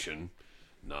obligation,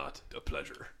 not a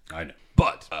pleasure. I know.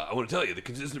 But I want to tell you, the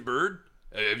Consistent Bird.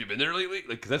 Have you been there lately?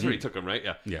 Like, 'cause that's where you took them, right?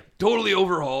 Yeah. Yeah. Totally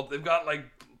overhauled. They've got like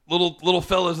little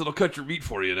fellas that'll cut your meat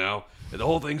for you now, and the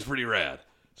whole thing's pretty rad.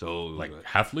 So, Like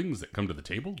halflings that come to the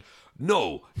table?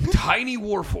 no, tiny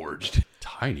Warforged.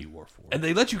 Tiny Warforged. And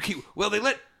they let you keep. Well, they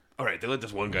let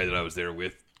this one guy that I was there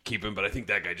with keep him, but I think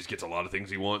that guy just gets a lot of things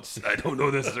he wants. I don't know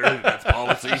necessarily if that's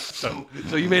policy. So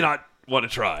you may not want to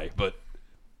try, but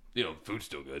food's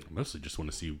still good. Mostly just want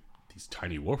to see these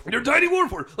tiny Warforged. They're tiny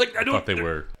Warforged. Like I don't. thought they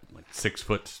were like 6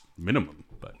 foot minimum,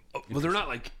 but Well, they're not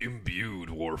like imbued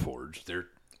Warforged. They're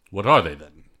what are they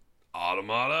then?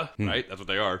 automata, right? That's what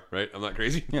they are, right? I'm not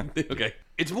crazy. Yeah. Okay.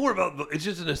 It's more about. It's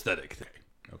just an aesthetic thing.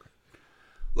 Okay.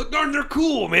 Look, darn, they're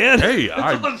cool, man. Hey,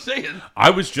 that's what I'm saying. I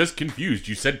was just confused.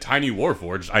 You said tiny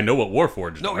Warforged. I know what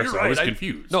Warforged No, are, you're so right. I was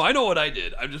confused. No, I know what I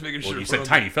did. I'm just making well, sure. you said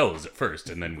tiny fellows at first,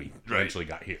 and then we Right. eventually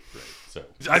got here. Right. So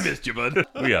I missed you, bud.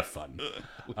 we have fun.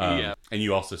 Yeah. And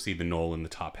you also see the Knoll in the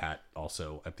top hat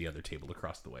also at the other table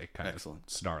across the way, kind Excellent. of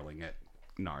snarling at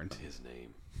Narn. His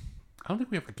name. I don't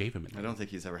think we ever gave him a I name. don't think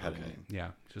he's ever had a name.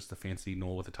 Yeah, just a fancy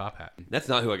Knoll with a top hat. That's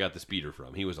not who I got the speeder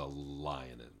from. He was a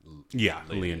lion. Yeah,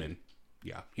 Leonin.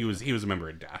 Yeah, he was a member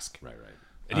of Dask. Right.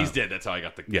 And he's dead. That's how I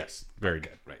got the. Yes, very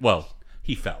good. Right. Well,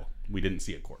 he fell. We didn't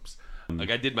see a corpse. Like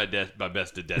I did my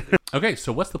best to death. Okay,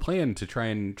 so what's the plan to try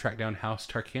and track down House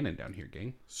Tarkanan down here,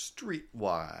 gang?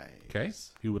 Streetwise. Okay,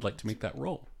 who would like to make that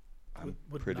roll? I'm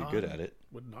Would pretty Narn- good at it.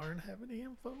 Would Narn have any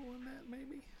info on that,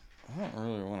 maybe? I don't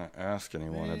really want to ask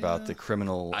anyone about the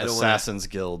criminal I don't wanna- assassins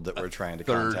guild that we're trying to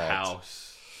Third contact.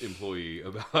 house employee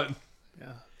about.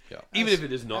 Yeah. Even if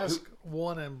it is not. Ask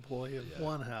one employee of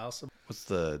one house. What's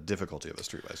the difficulty of a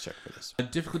streetwise check for this? A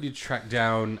difficulty to track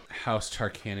down House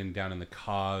Tarkanan down in the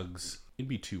cogs. It'd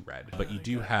be 2 red, but you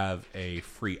do have a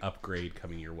free upgrade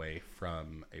coming your way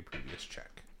from a previous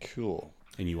check. Cool.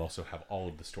 And you also have all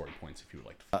of the story points if you would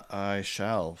like to. I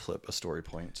shall flip a story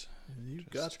point. You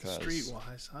got the 'cause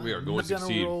streetwise. We are going to gonna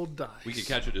succeed. roll dice. We could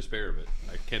catch a despair of it.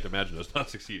 I can't imagine us not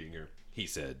succeeding here. He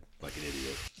said, like an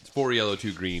idiot. It's 4 yellow,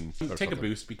 2 green. or Take a something.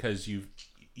 boost because you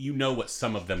know what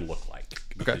some of them look like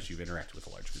because you've interacted with a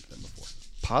large group of them before.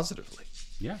 Positively.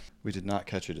 Yeah. We did not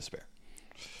catch a despair.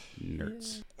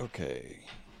 Nerds. Okay.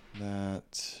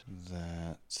 That.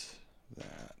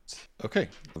 Okay.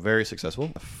 Very successful.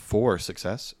 4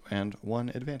 success and 1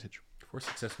 advantage. 4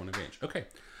 success, 1 advantage. Okay.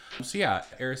 So yeah,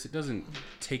 Eris, it doesn't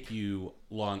take you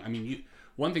long. I mean,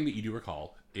 one thing that you do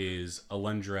recall is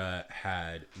Alundra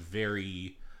had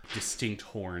very distinct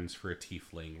horns for a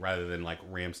tiefling. Rather than like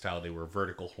ram style, they were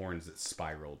vertical horns that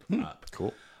spiraled up.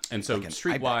 Cool. And so Like an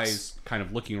streetwise, ibex. kind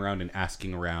of looking around and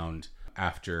asking around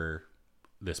after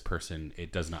this person,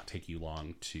 it does not take you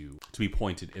long to be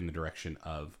pointed in the direction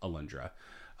of Alundra.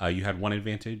 You had 1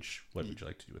 advantage. What would you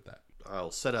like to do with that?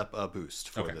 I'll set up a boost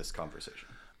for Okay. this conversation.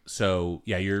 So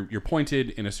yeah, you're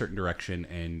pointed in a certain direction,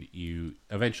 and you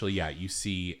eventually, you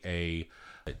see a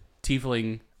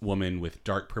tiefling woman with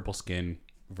dark purple skin,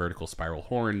 vertical spiral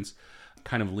horns,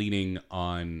 kind of leaning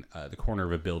on the corner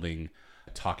of a building,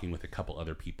 talking with a couple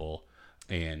other people.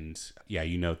 And yeah,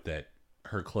 you note that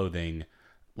her clothing,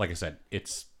 like I said,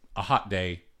 it's a hot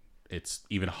day. It's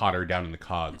even hotter down in the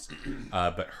cogs.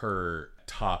 But her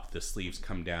top, the sleeves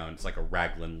come down. It's like a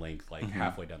raglan length, like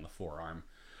halfway down the forearm.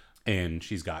 And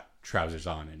she's got trousers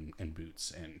on and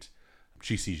boots. And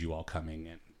she sees you all coming.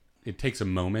 And it takes a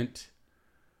moment,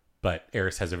 but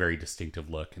Eris has a very distinctive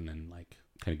look and then like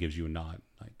kind of gives you a nod.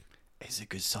 Like, It's a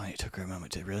good sign it took her a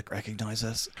moment to really recognize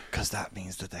us, because that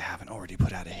means that they haven't already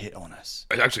put out a hit on us.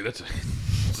 Actually, that's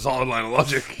a solid line of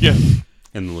logic. Yeah.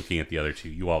 and then looking at the other two,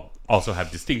 you all also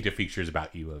have distinctive features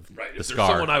about you of Right. the If there's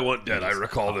scar. someone I want dead, I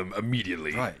recall them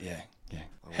immediately. Right, yeah.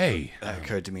 Hey, That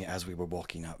occurred to me as we were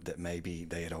walking up that maybe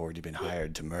they had already been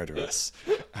hired to murder us,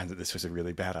 and that this was a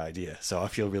really bad idea. So I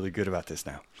feel really good about this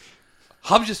now.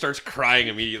 Hobbs just starts crying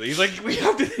immediately. He's like, we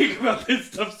have to think about this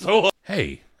stuff so hard.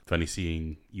 hey, funny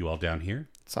seeing you all down here.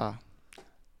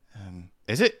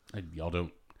 Is it? Y'all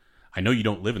don't. I know you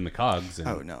don't live in the cogs, and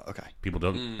Oh, no, okay. people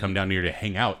don't come down here to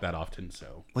hang out that often.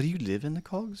 So Well, do you live in the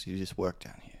cogs? You just work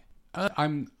down here.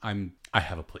 I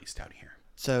have a place down here.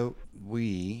 So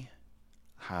we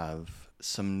have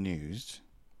some news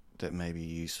that may be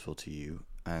useful to you,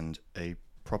 and a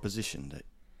proposition that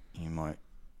you might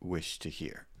wish to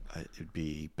hear. It would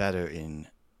be better in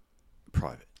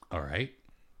private. All right.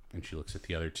 And she looks at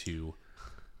the other two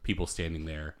people standing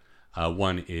there.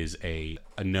 One is a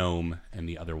gnome, and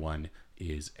the other one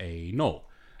is a gnoll.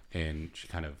 And she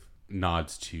kind of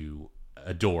nods to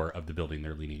a door of the building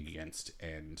they're leaning against,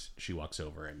 and she walks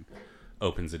over and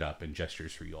opens it up and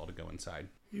gestures for you all to go inside.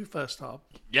 You first, Hob.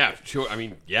 Yeah, sure. I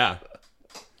mean, yeah.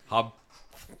 Hob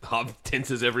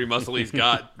tenses every muscle he's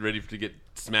got, ready to get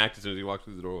smacked as soon as he walks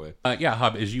through the doorway. Yeah,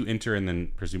 Hob, as you enter, and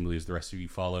then presumably as the rest of you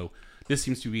follow, this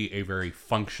seems to be a very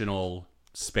functional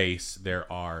space.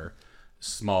 There are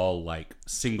small, like,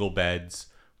 single beds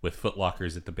with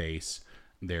footlockers at the base.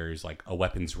 There's, like, a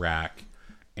weapons rack.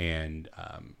 And,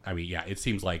 I mean, yeah, it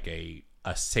seems like a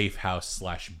safe house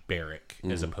 / barrack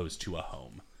as opposed to a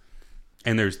home.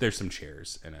 And there's some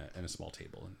chairs and a small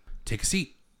table. And take a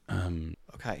seat.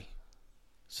 Okay.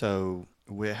 So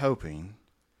we're hoping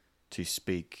to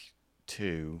speak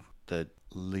to the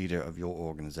leader of your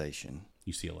organization.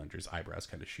 You see Alendra's eyebrows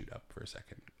kind of shoot up for a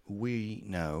second. We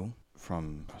know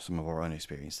from some of our own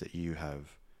experience that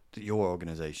your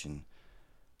organization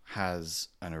has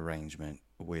an arrangement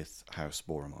with House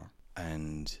Boromar,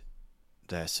 and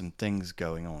there's some things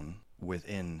going on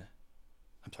within.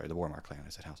 I'm sorry, the Boromar clan. I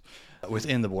said house.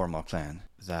 Within the Boromar clan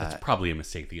That's that probably a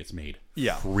mistake that gets made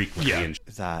Yeah. frequently. Yeah. in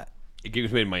that It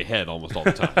gets made in my head almost all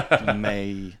the time.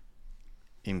 may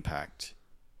impact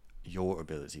your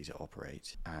ability to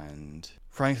operate. And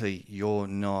frankly, you're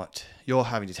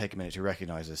having to take a minute to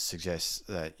recognize this suggests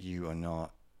that you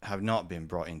have not been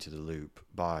brought into the loop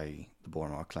by the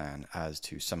Boromar clan as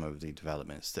to some of the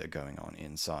developments that are going on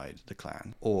inside the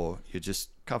clan, or you're just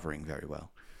covering very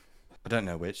well. I don't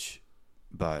know which,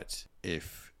 but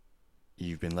if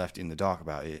you've been left in the dark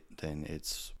about it, then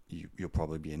you'll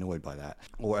probably be annoyed by that,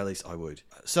 or at least I would.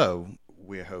 So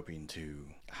we're hoping to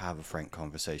have a frank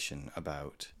conversation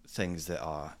about things that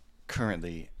are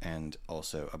currently and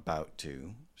also about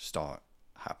to start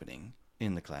happening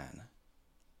in the clan,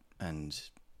 and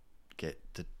get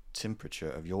the temperature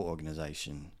of your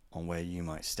organization on where you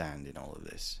might stand in all of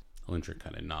this. Alindra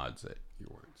kind of nods at your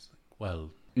words.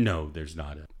 Well, no, there's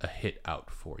not a hit out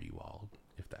for you all,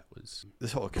 if that was.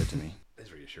 This all occurred to me.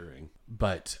 That's reassuring.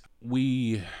 But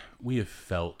we have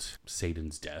felt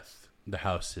Satan's death. The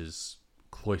house is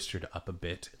cloistered up a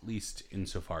bit, at least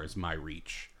insofar as my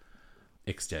reach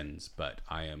extends, but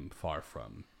I am far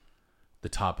from the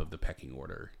top of the pecking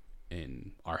order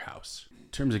in our house. In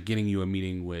terms of getting you a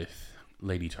meeting with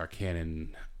Lady Tarkanan,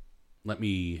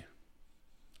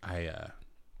 I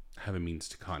have a means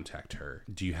to contact her.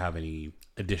 Do you have any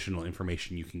additional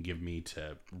information you can give me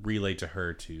to relay to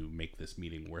her to make this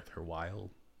meeting worth her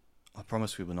while? I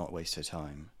promise we will not waste her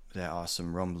time. There are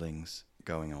some rumblings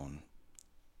going on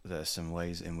there are some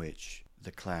ways in which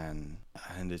the clan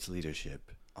and its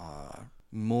leadership are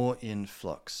more in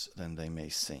flux than they may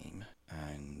seem.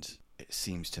 And it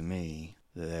seems to me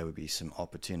that there would be some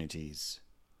opportunities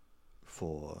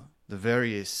for the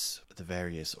various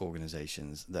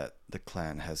organizations that the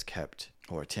clan has kept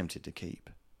or attempted to keep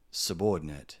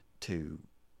subordinate to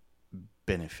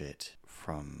benefit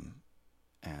from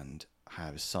and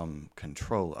have some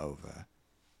control over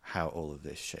how all of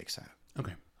this shakes out.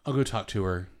 Okay. I'll go talk to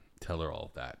her, tell her all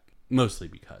of that. Mostly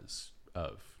because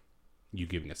of you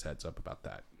giving us heads up about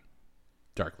that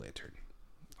Dark Lantern.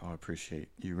 I appreciate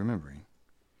you remembering.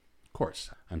 Of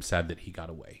course. I'm sad that he got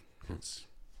away.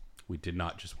 We did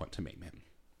not just want to maim him.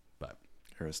 But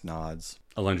Eris nods.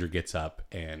 Alundra gets up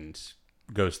and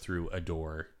goes through a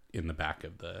door in the back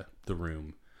of the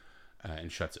room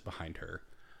and shuts it behind her.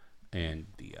 And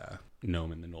the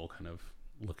gnome and the gnoll kind of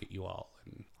look at you all.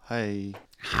 And Hey.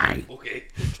 hi. Okay.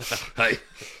 Hi.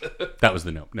 That was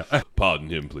the gnome. No. Pardon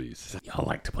him, please. Y'all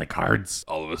like to play cards?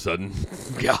 All of a sudden.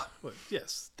 Yeah. Well,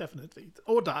 yes, definitely.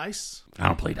 Or dice. I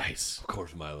don't play dice. Of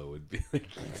course Milo would be like,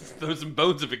 throw some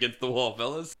bones up against the wall,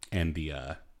 fellas. And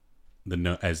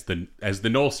as the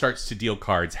gnoll starts to deal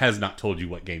cards, has not told you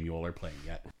what game you all are playing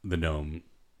yet. The gnome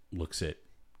looks at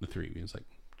the three of you and is like,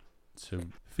 so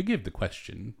forgive the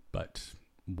question, but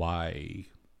why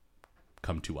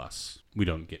come to us? We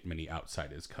don't get many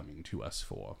outsiders coming to us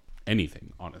for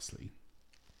anything, honestly.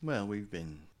 Well, we've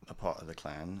been a part of the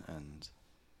clan, and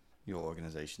your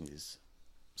organization is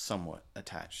somewhat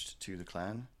attached to the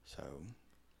clan, so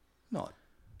not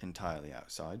entirely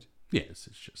outside. Yes,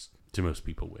 it's just, to most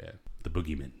people, we're the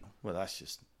boogeymen. Well, that's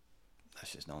just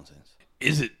nonsense.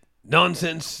 Is it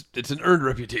nonsense? It's an earned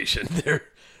reputation.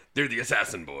 They're the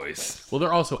assassin boys. Well,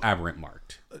 they're also aberrant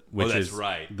marked, which that's is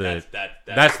right. That's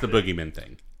That's the boogeyman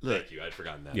thing. Look, Thank you. I'd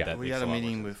forgotten that. Yeah. That we makes had a lot more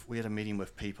meeting sense.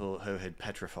 with people who had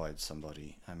petrified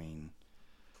somebody. I mean,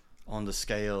 on the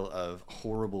scale of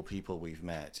horrible people we've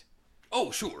met,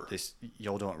 Oh, sure. this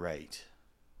y'all don't rate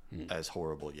as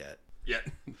horrible yet. Yeah.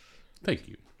 Thank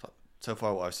you. So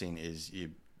far, what I've seen is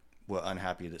you were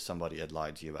unhappy that somebody had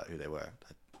lied to you about who they were.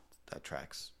 That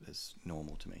tracks as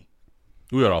normal to me.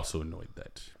 We are also annoyed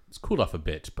that it's cooled off a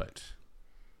bit, but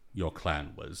your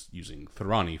clan was using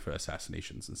Thorani for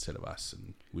assassinations instead of us,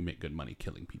 and we make good money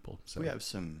killing people. So We have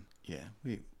some,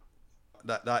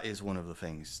 that is one of the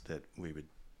things that we would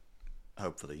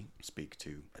hopefully speak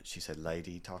to. She said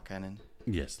Lady Tarkanan.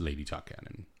 yes, Lady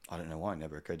Tarkanan. I don't know why it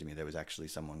never occurred to me there was actually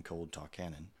someone called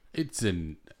Tarkanan. It's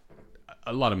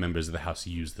a lot of members of the house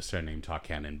use the surname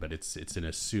Tarkanan, but it's an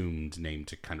assumed name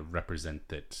to kind of represent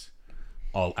that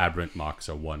all aberrant marks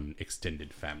are one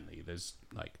extended family.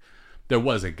 There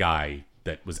was a guy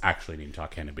that was actually named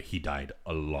Tarkanan, but he died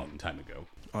a long time ago.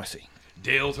 Oh, I see.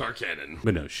 Dale Tarkanan.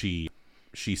 But no, she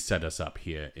set us up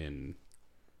here in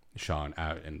Sean,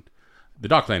 and the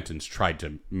Dark Lanterns tried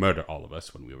to murder all of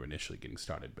us when we were initially getting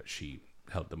started, but she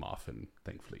held them off, and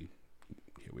thankfully,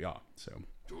 here we are. So,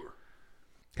 Sure.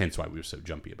 hence why we were so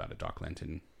jumpy about a Dark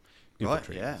Lantern Right,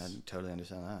 infiltrating yeah, I us. totally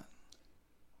understand that.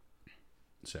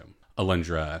 So,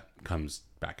 Alundra comes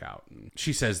back out, and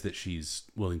she says that she's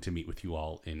willing to meet with you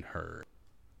all in her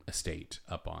estate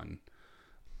up on,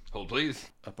 Hold, please.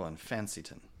 Up on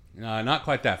Fancyton. not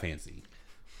quite that fancy.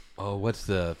 Oh, it's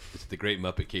the Great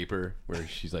Muppet Caper where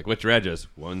she's like, "What's your address?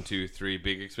 1, 2, 3,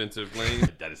 big expensive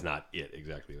lane." That is not it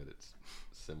exactly, but it's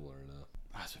similar enough.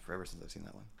 Oh, it's been forever since I've seen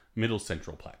that one. Middle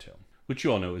Central Plateau, which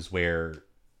you all know is where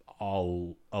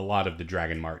a lot of the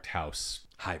Dragon Marked house,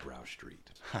 Highbrow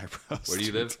Street. Eyebrows. Where do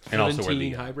you live? And also where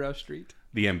 17 the- Highbrow Street.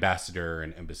 the Ambassador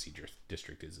and Embassy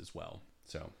District is as well.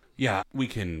 So, yeah, we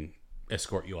can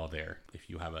escort you all there if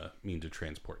you have a means of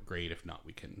transport. Great. If not,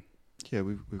 we can. Yeah,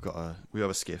 we have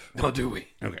a skiff. Oh, do we?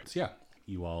 Okay. So, yeah,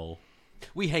 you all.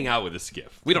 We hang out with a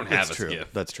skiff. We don't have That's a true.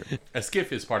 skiff. That's true. A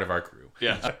skiff is part of our crew.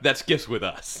 Yeah, that skiff's with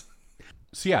us.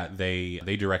 So, yeah, they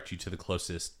direct you to the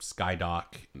closest sky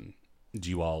dock. Do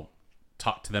you all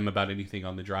talk to them about anything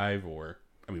on the drive? Or,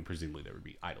 I mean, presumably there would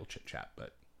be idle chit chat,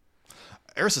 but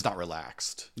Eris is not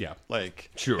relaxed. yeah.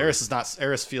 Like, Sure.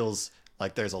 Eris feels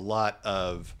like there's a lot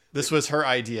of, this was her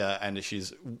idea, and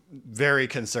she's very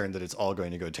concerned that it's all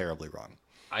going to go terribly wrong.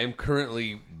 I am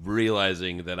currently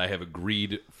realizing that I have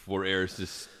agreed for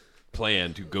Eris's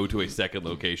plan to go to a second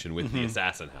location with the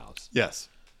assassin house. Yes.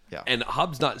 Yeah. And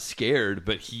Hobbs not scared,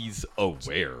 but he's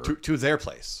aware. to their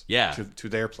place. Yeah. To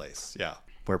their place. Yeah.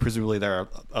 Where presumably there are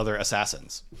other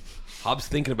assassins. Hobbs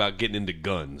thinking about getting into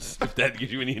guns, if that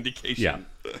gives you any indication.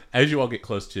 Yeah. As you all get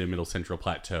close to Middle Central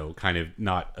Plateau, kind of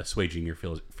not assuaging your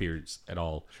fears at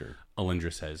all, Sure.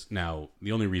 Alundra says, now,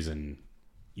 the only reason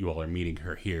you all are meeting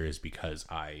her here is because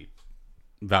I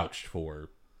vouched for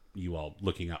you all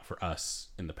looking out for us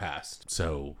in the past.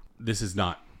 So this is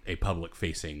not a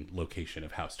public-facing location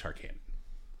of House Tarkan.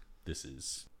 This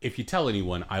is... If you tell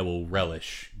anyone, I will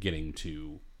relish getting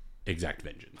to exact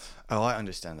vengeance. Oh, I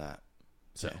understand that.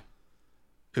 So,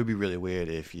 It would be really weird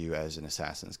if you, as an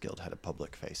Assassin's Guild, had a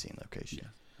public-facing location.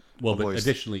 well, but Voice.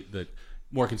 additionally, the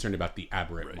more concerned about the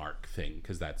aberrant mark thing,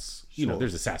 because that's, you know, Sure.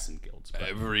 there's assassin guilds. But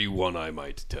Everyone I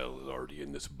might tell is already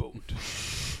in this boat.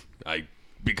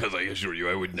 Because I assure you,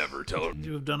 I would never tell her.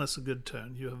 You have done us a good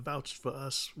turn. You have vouched for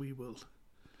us. We will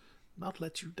not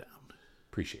let you down.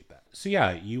 appreciate that. So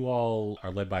yeah, you all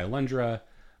are led by Alundra,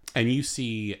 and you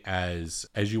see as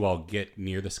you all get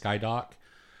near the Skydock,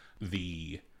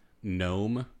 the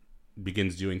gnome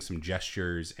begins doing some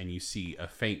gestures, and you see a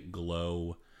faint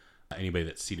glow. Anybody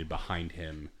that's seated behind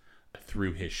him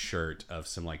through his shirt of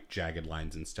some like jagged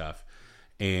lines and stuff,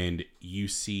 and you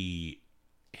see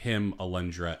him,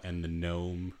 Alundra, and the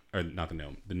gnome, or not the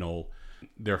gnome, the gnoll,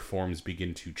 their forms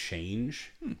begin to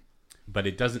change, but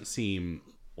it doesn't seem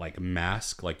like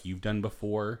mask like you've done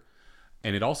before,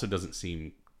 and it also doesn't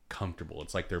seem comfortable.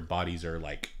 It's like their bodies are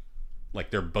like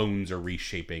their bones are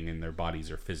reshaping and their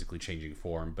bodies are physically changing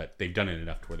form, but they've done it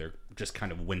enough to where they're just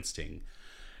kind of wincing.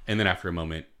 And then after a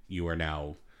moment, you are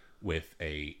now with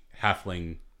a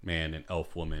halfling man, an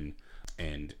elf woman,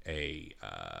 and a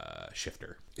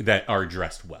shifter that are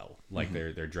dressed well. Like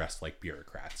they're dressed like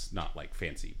bureaucrats, not like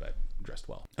fancy, but dressed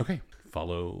well. Okay,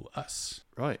 follow us.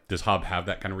 Right. Does Hob have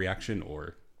that kind of reaction,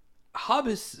 or Hob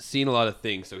has seen a lot of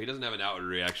things, so he doesn't have an outward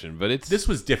reaction. But it's this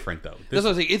was different though? that's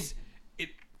what I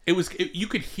was saying. You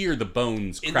could hear the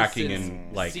bones In the cracking sense,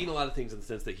 and like seen a lot of things in the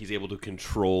sense that he's able to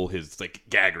control his like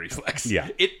gag reflex. Yeah.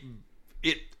 It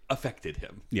affected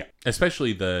him. yeah,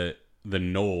 especially the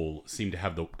gnoll seemed to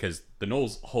have because the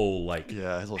gnoll's whole like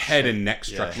Yeah, his little head shape. and neck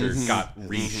Yeah, structure his- got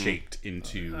reshaped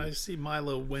into I see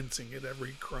Milo wincing at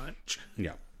every crunch.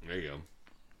 yeah. There you go.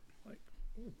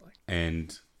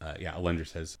 And yeah, Alundra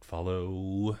says,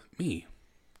 "Follow me,"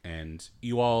 and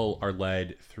you all are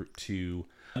led through to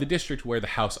the district where the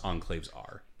house enclaves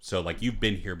are. So, like, you've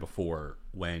been here before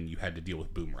when you had to deal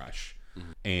with Boom Rush,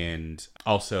 and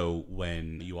also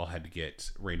when you all had to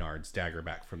get Reynard's dagger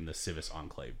back from the Civis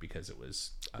Enclave because it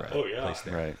was placed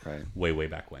there Right. way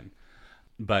back when.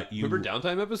 But you Remember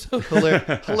downtime episode?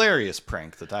 Hilarious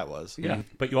prank that was. Yeah,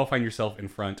 but you all find yourself in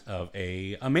front of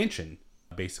a mansion,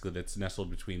 basically, that's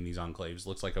nestled between these enclaves.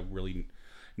 Looks like a really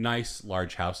nice,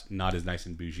 large house. Not as nice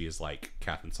and bougie as, like,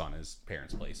 Kath and Sana's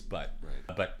parents' place, but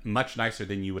much nicer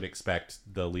than you would expect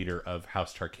the leader of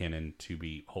House Tarkanan to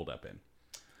be holed up in.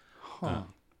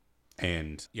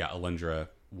 And, yeah, Alundra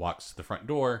walks to the front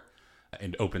door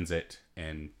and opens it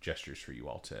and gestures for you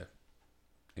all to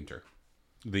enter.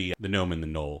 The gnome and the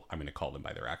gnoll, I'm going to call them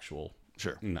by their actual...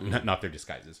 Sure. Not their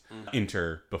disguises.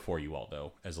 Enter before you all,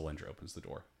 though, as Alundra opens the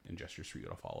door and gestures for you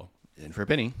to follow. In for a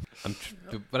penny.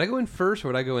 Would I go in first or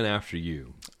would I go in after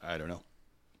you? I don't know.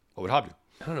 What would Hob do?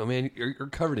 I don't know, man. You're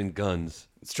covered in guns.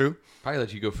 It's true. Probably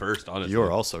let you go first, honestly.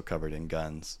 You're also covered in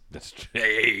guns. That's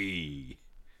hey.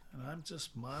 And I'm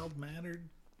just mild-mannered,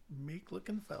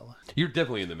 meek-looking fella You're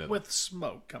definitely in the middle. with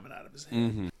smoke coming out of his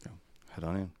head. Head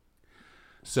on in.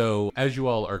 So, as you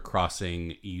all are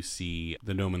crossing, you see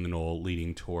the gnome and the gnoll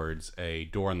leading towards a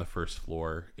door on the first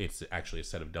floor. It's actually a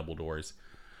set of double doors.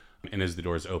 And as the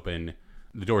doors open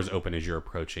as you're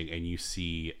approaching, and you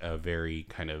see a very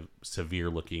kind of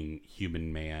severe-looking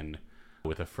human man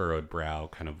with a furrowed brow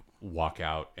kind of walk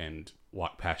out and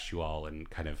walk past you all, and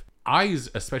kind of eyes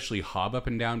especially Hob up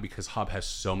and down, because Hob has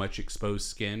so much exposed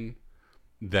skin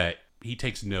that he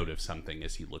takes note of something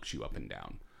as he looks you up and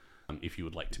down. If you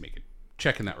would like to make a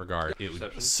check in that regard, it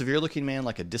would... Severe looking man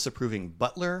like a disapproving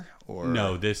butler? Or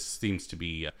No, this seems to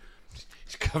be...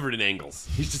 He's covered in angles.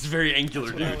 He's just a very angular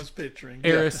That's what I dude. was picturing.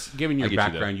 Eris, given your get you there.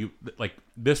 background, you like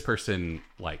this person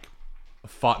like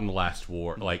fought in the last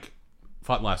war,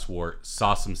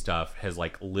 saw some stuff, has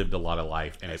like lived a lot of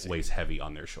life, and it weighs heavy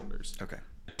on their shoulders. Okay.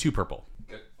 2 purple.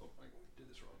 Okay. Oh, I did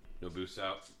this wrong. No boosts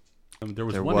out. There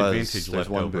was There one was- advantage there's left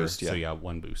one over, boost, so yeah. yeah,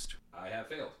 1 boost. I have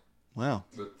failed. Wow.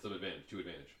 With some advantage. 2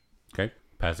 advantage. Okay,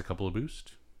 pass a couple of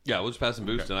boost. Yeah, we'll just pass some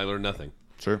boost and I learned nothing.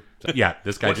 Sure. Yeah,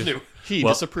 this guy What's just new? He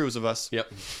Well- disapproves of us.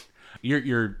 Yep.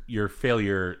 your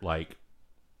failure, like,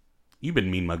 you've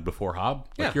been mean mugged before, Hob.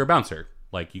 Like, Yeah. you're a bouncer.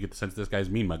 Like, you get the sense this guy's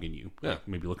mean mugging you. Yeah. Like,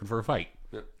 maybe looking for a fight.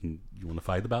 Yeah. You want to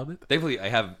fight about it? Thankfully, I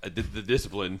have the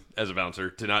discipline as a bouncer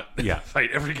to not Yeah. fight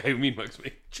every guy who mean mugs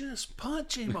me. Just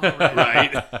punch him already.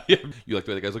 Right? Yeah. You like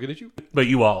the way the guy's looking at you? But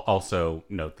you all also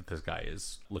note that this guy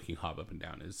is looking Hob up and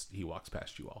down as he walks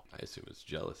past you all. I assume it's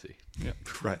jealousy.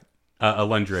 Right.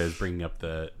 Alundra is bringing up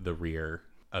the rear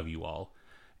of you all,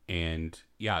 And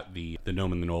yeah, the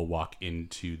gnome and the gnoll walk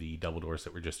into the double doors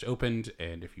that were just opened.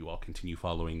 And if you all continue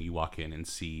following, you walk in and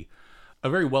see a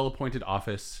very well-appointed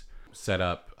office set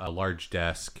up, a large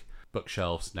desk,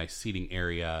 bookshelves, nice seating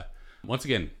area. Once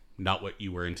again, not what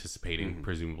you were anticipating,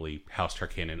 presumably House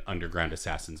Tarkanan, underground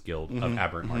assassins guild of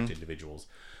aberrant marked individuals.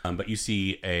 But you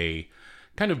see a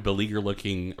kind of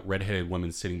beleaguered-looking redheaded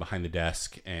woman sitting behind the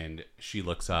desk, and she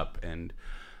looks up and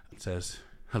says,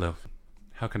 "Hello,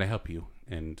 how can I help you?"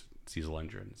 And sees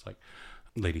Alundra, and it's like,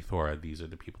 "Lady Thora, these are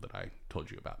the people that I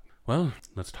told you about." Well,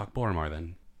 let's talk Boromar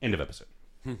then. End of episode.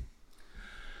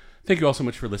 Thank you all so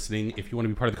much for listening. If you want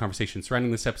to be part of the conversation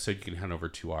surrounding this episode, you can head over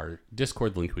to our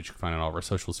Discord link, which you can find on all of our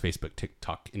socials, Facebook,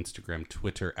 TikTok, Instagram,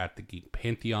 Twitter, at The Geek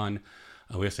Pantheon.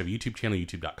 We also have a YouTube channel,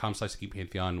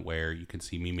 youtube.com/TheGeekPantheon, where you can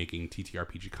see me making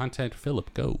TTRPG content.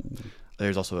 Philip, go.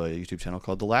 There's also a YouTube channel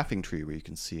called The Laughing Tree, where you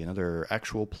can see another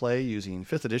actual play using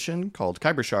 5th edition called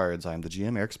Kyber Shards. I'm the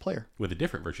GM, Eric's player. With a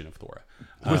different version of Thora.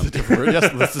 Yes,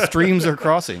 the streams are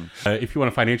crossing. If you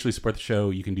want to financially support the show,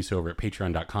 you can do so over at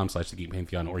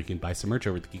patreon.com/TheGeekPantheon, or you can buy some merch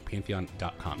over at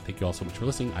TheGeekPantheon.com. Thank you all so much for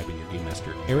listening. I've been your Game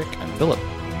Master, Eric. I'm Philip.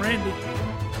 Randy.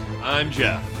 I'm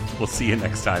Jeff. We'll see you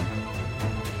next time.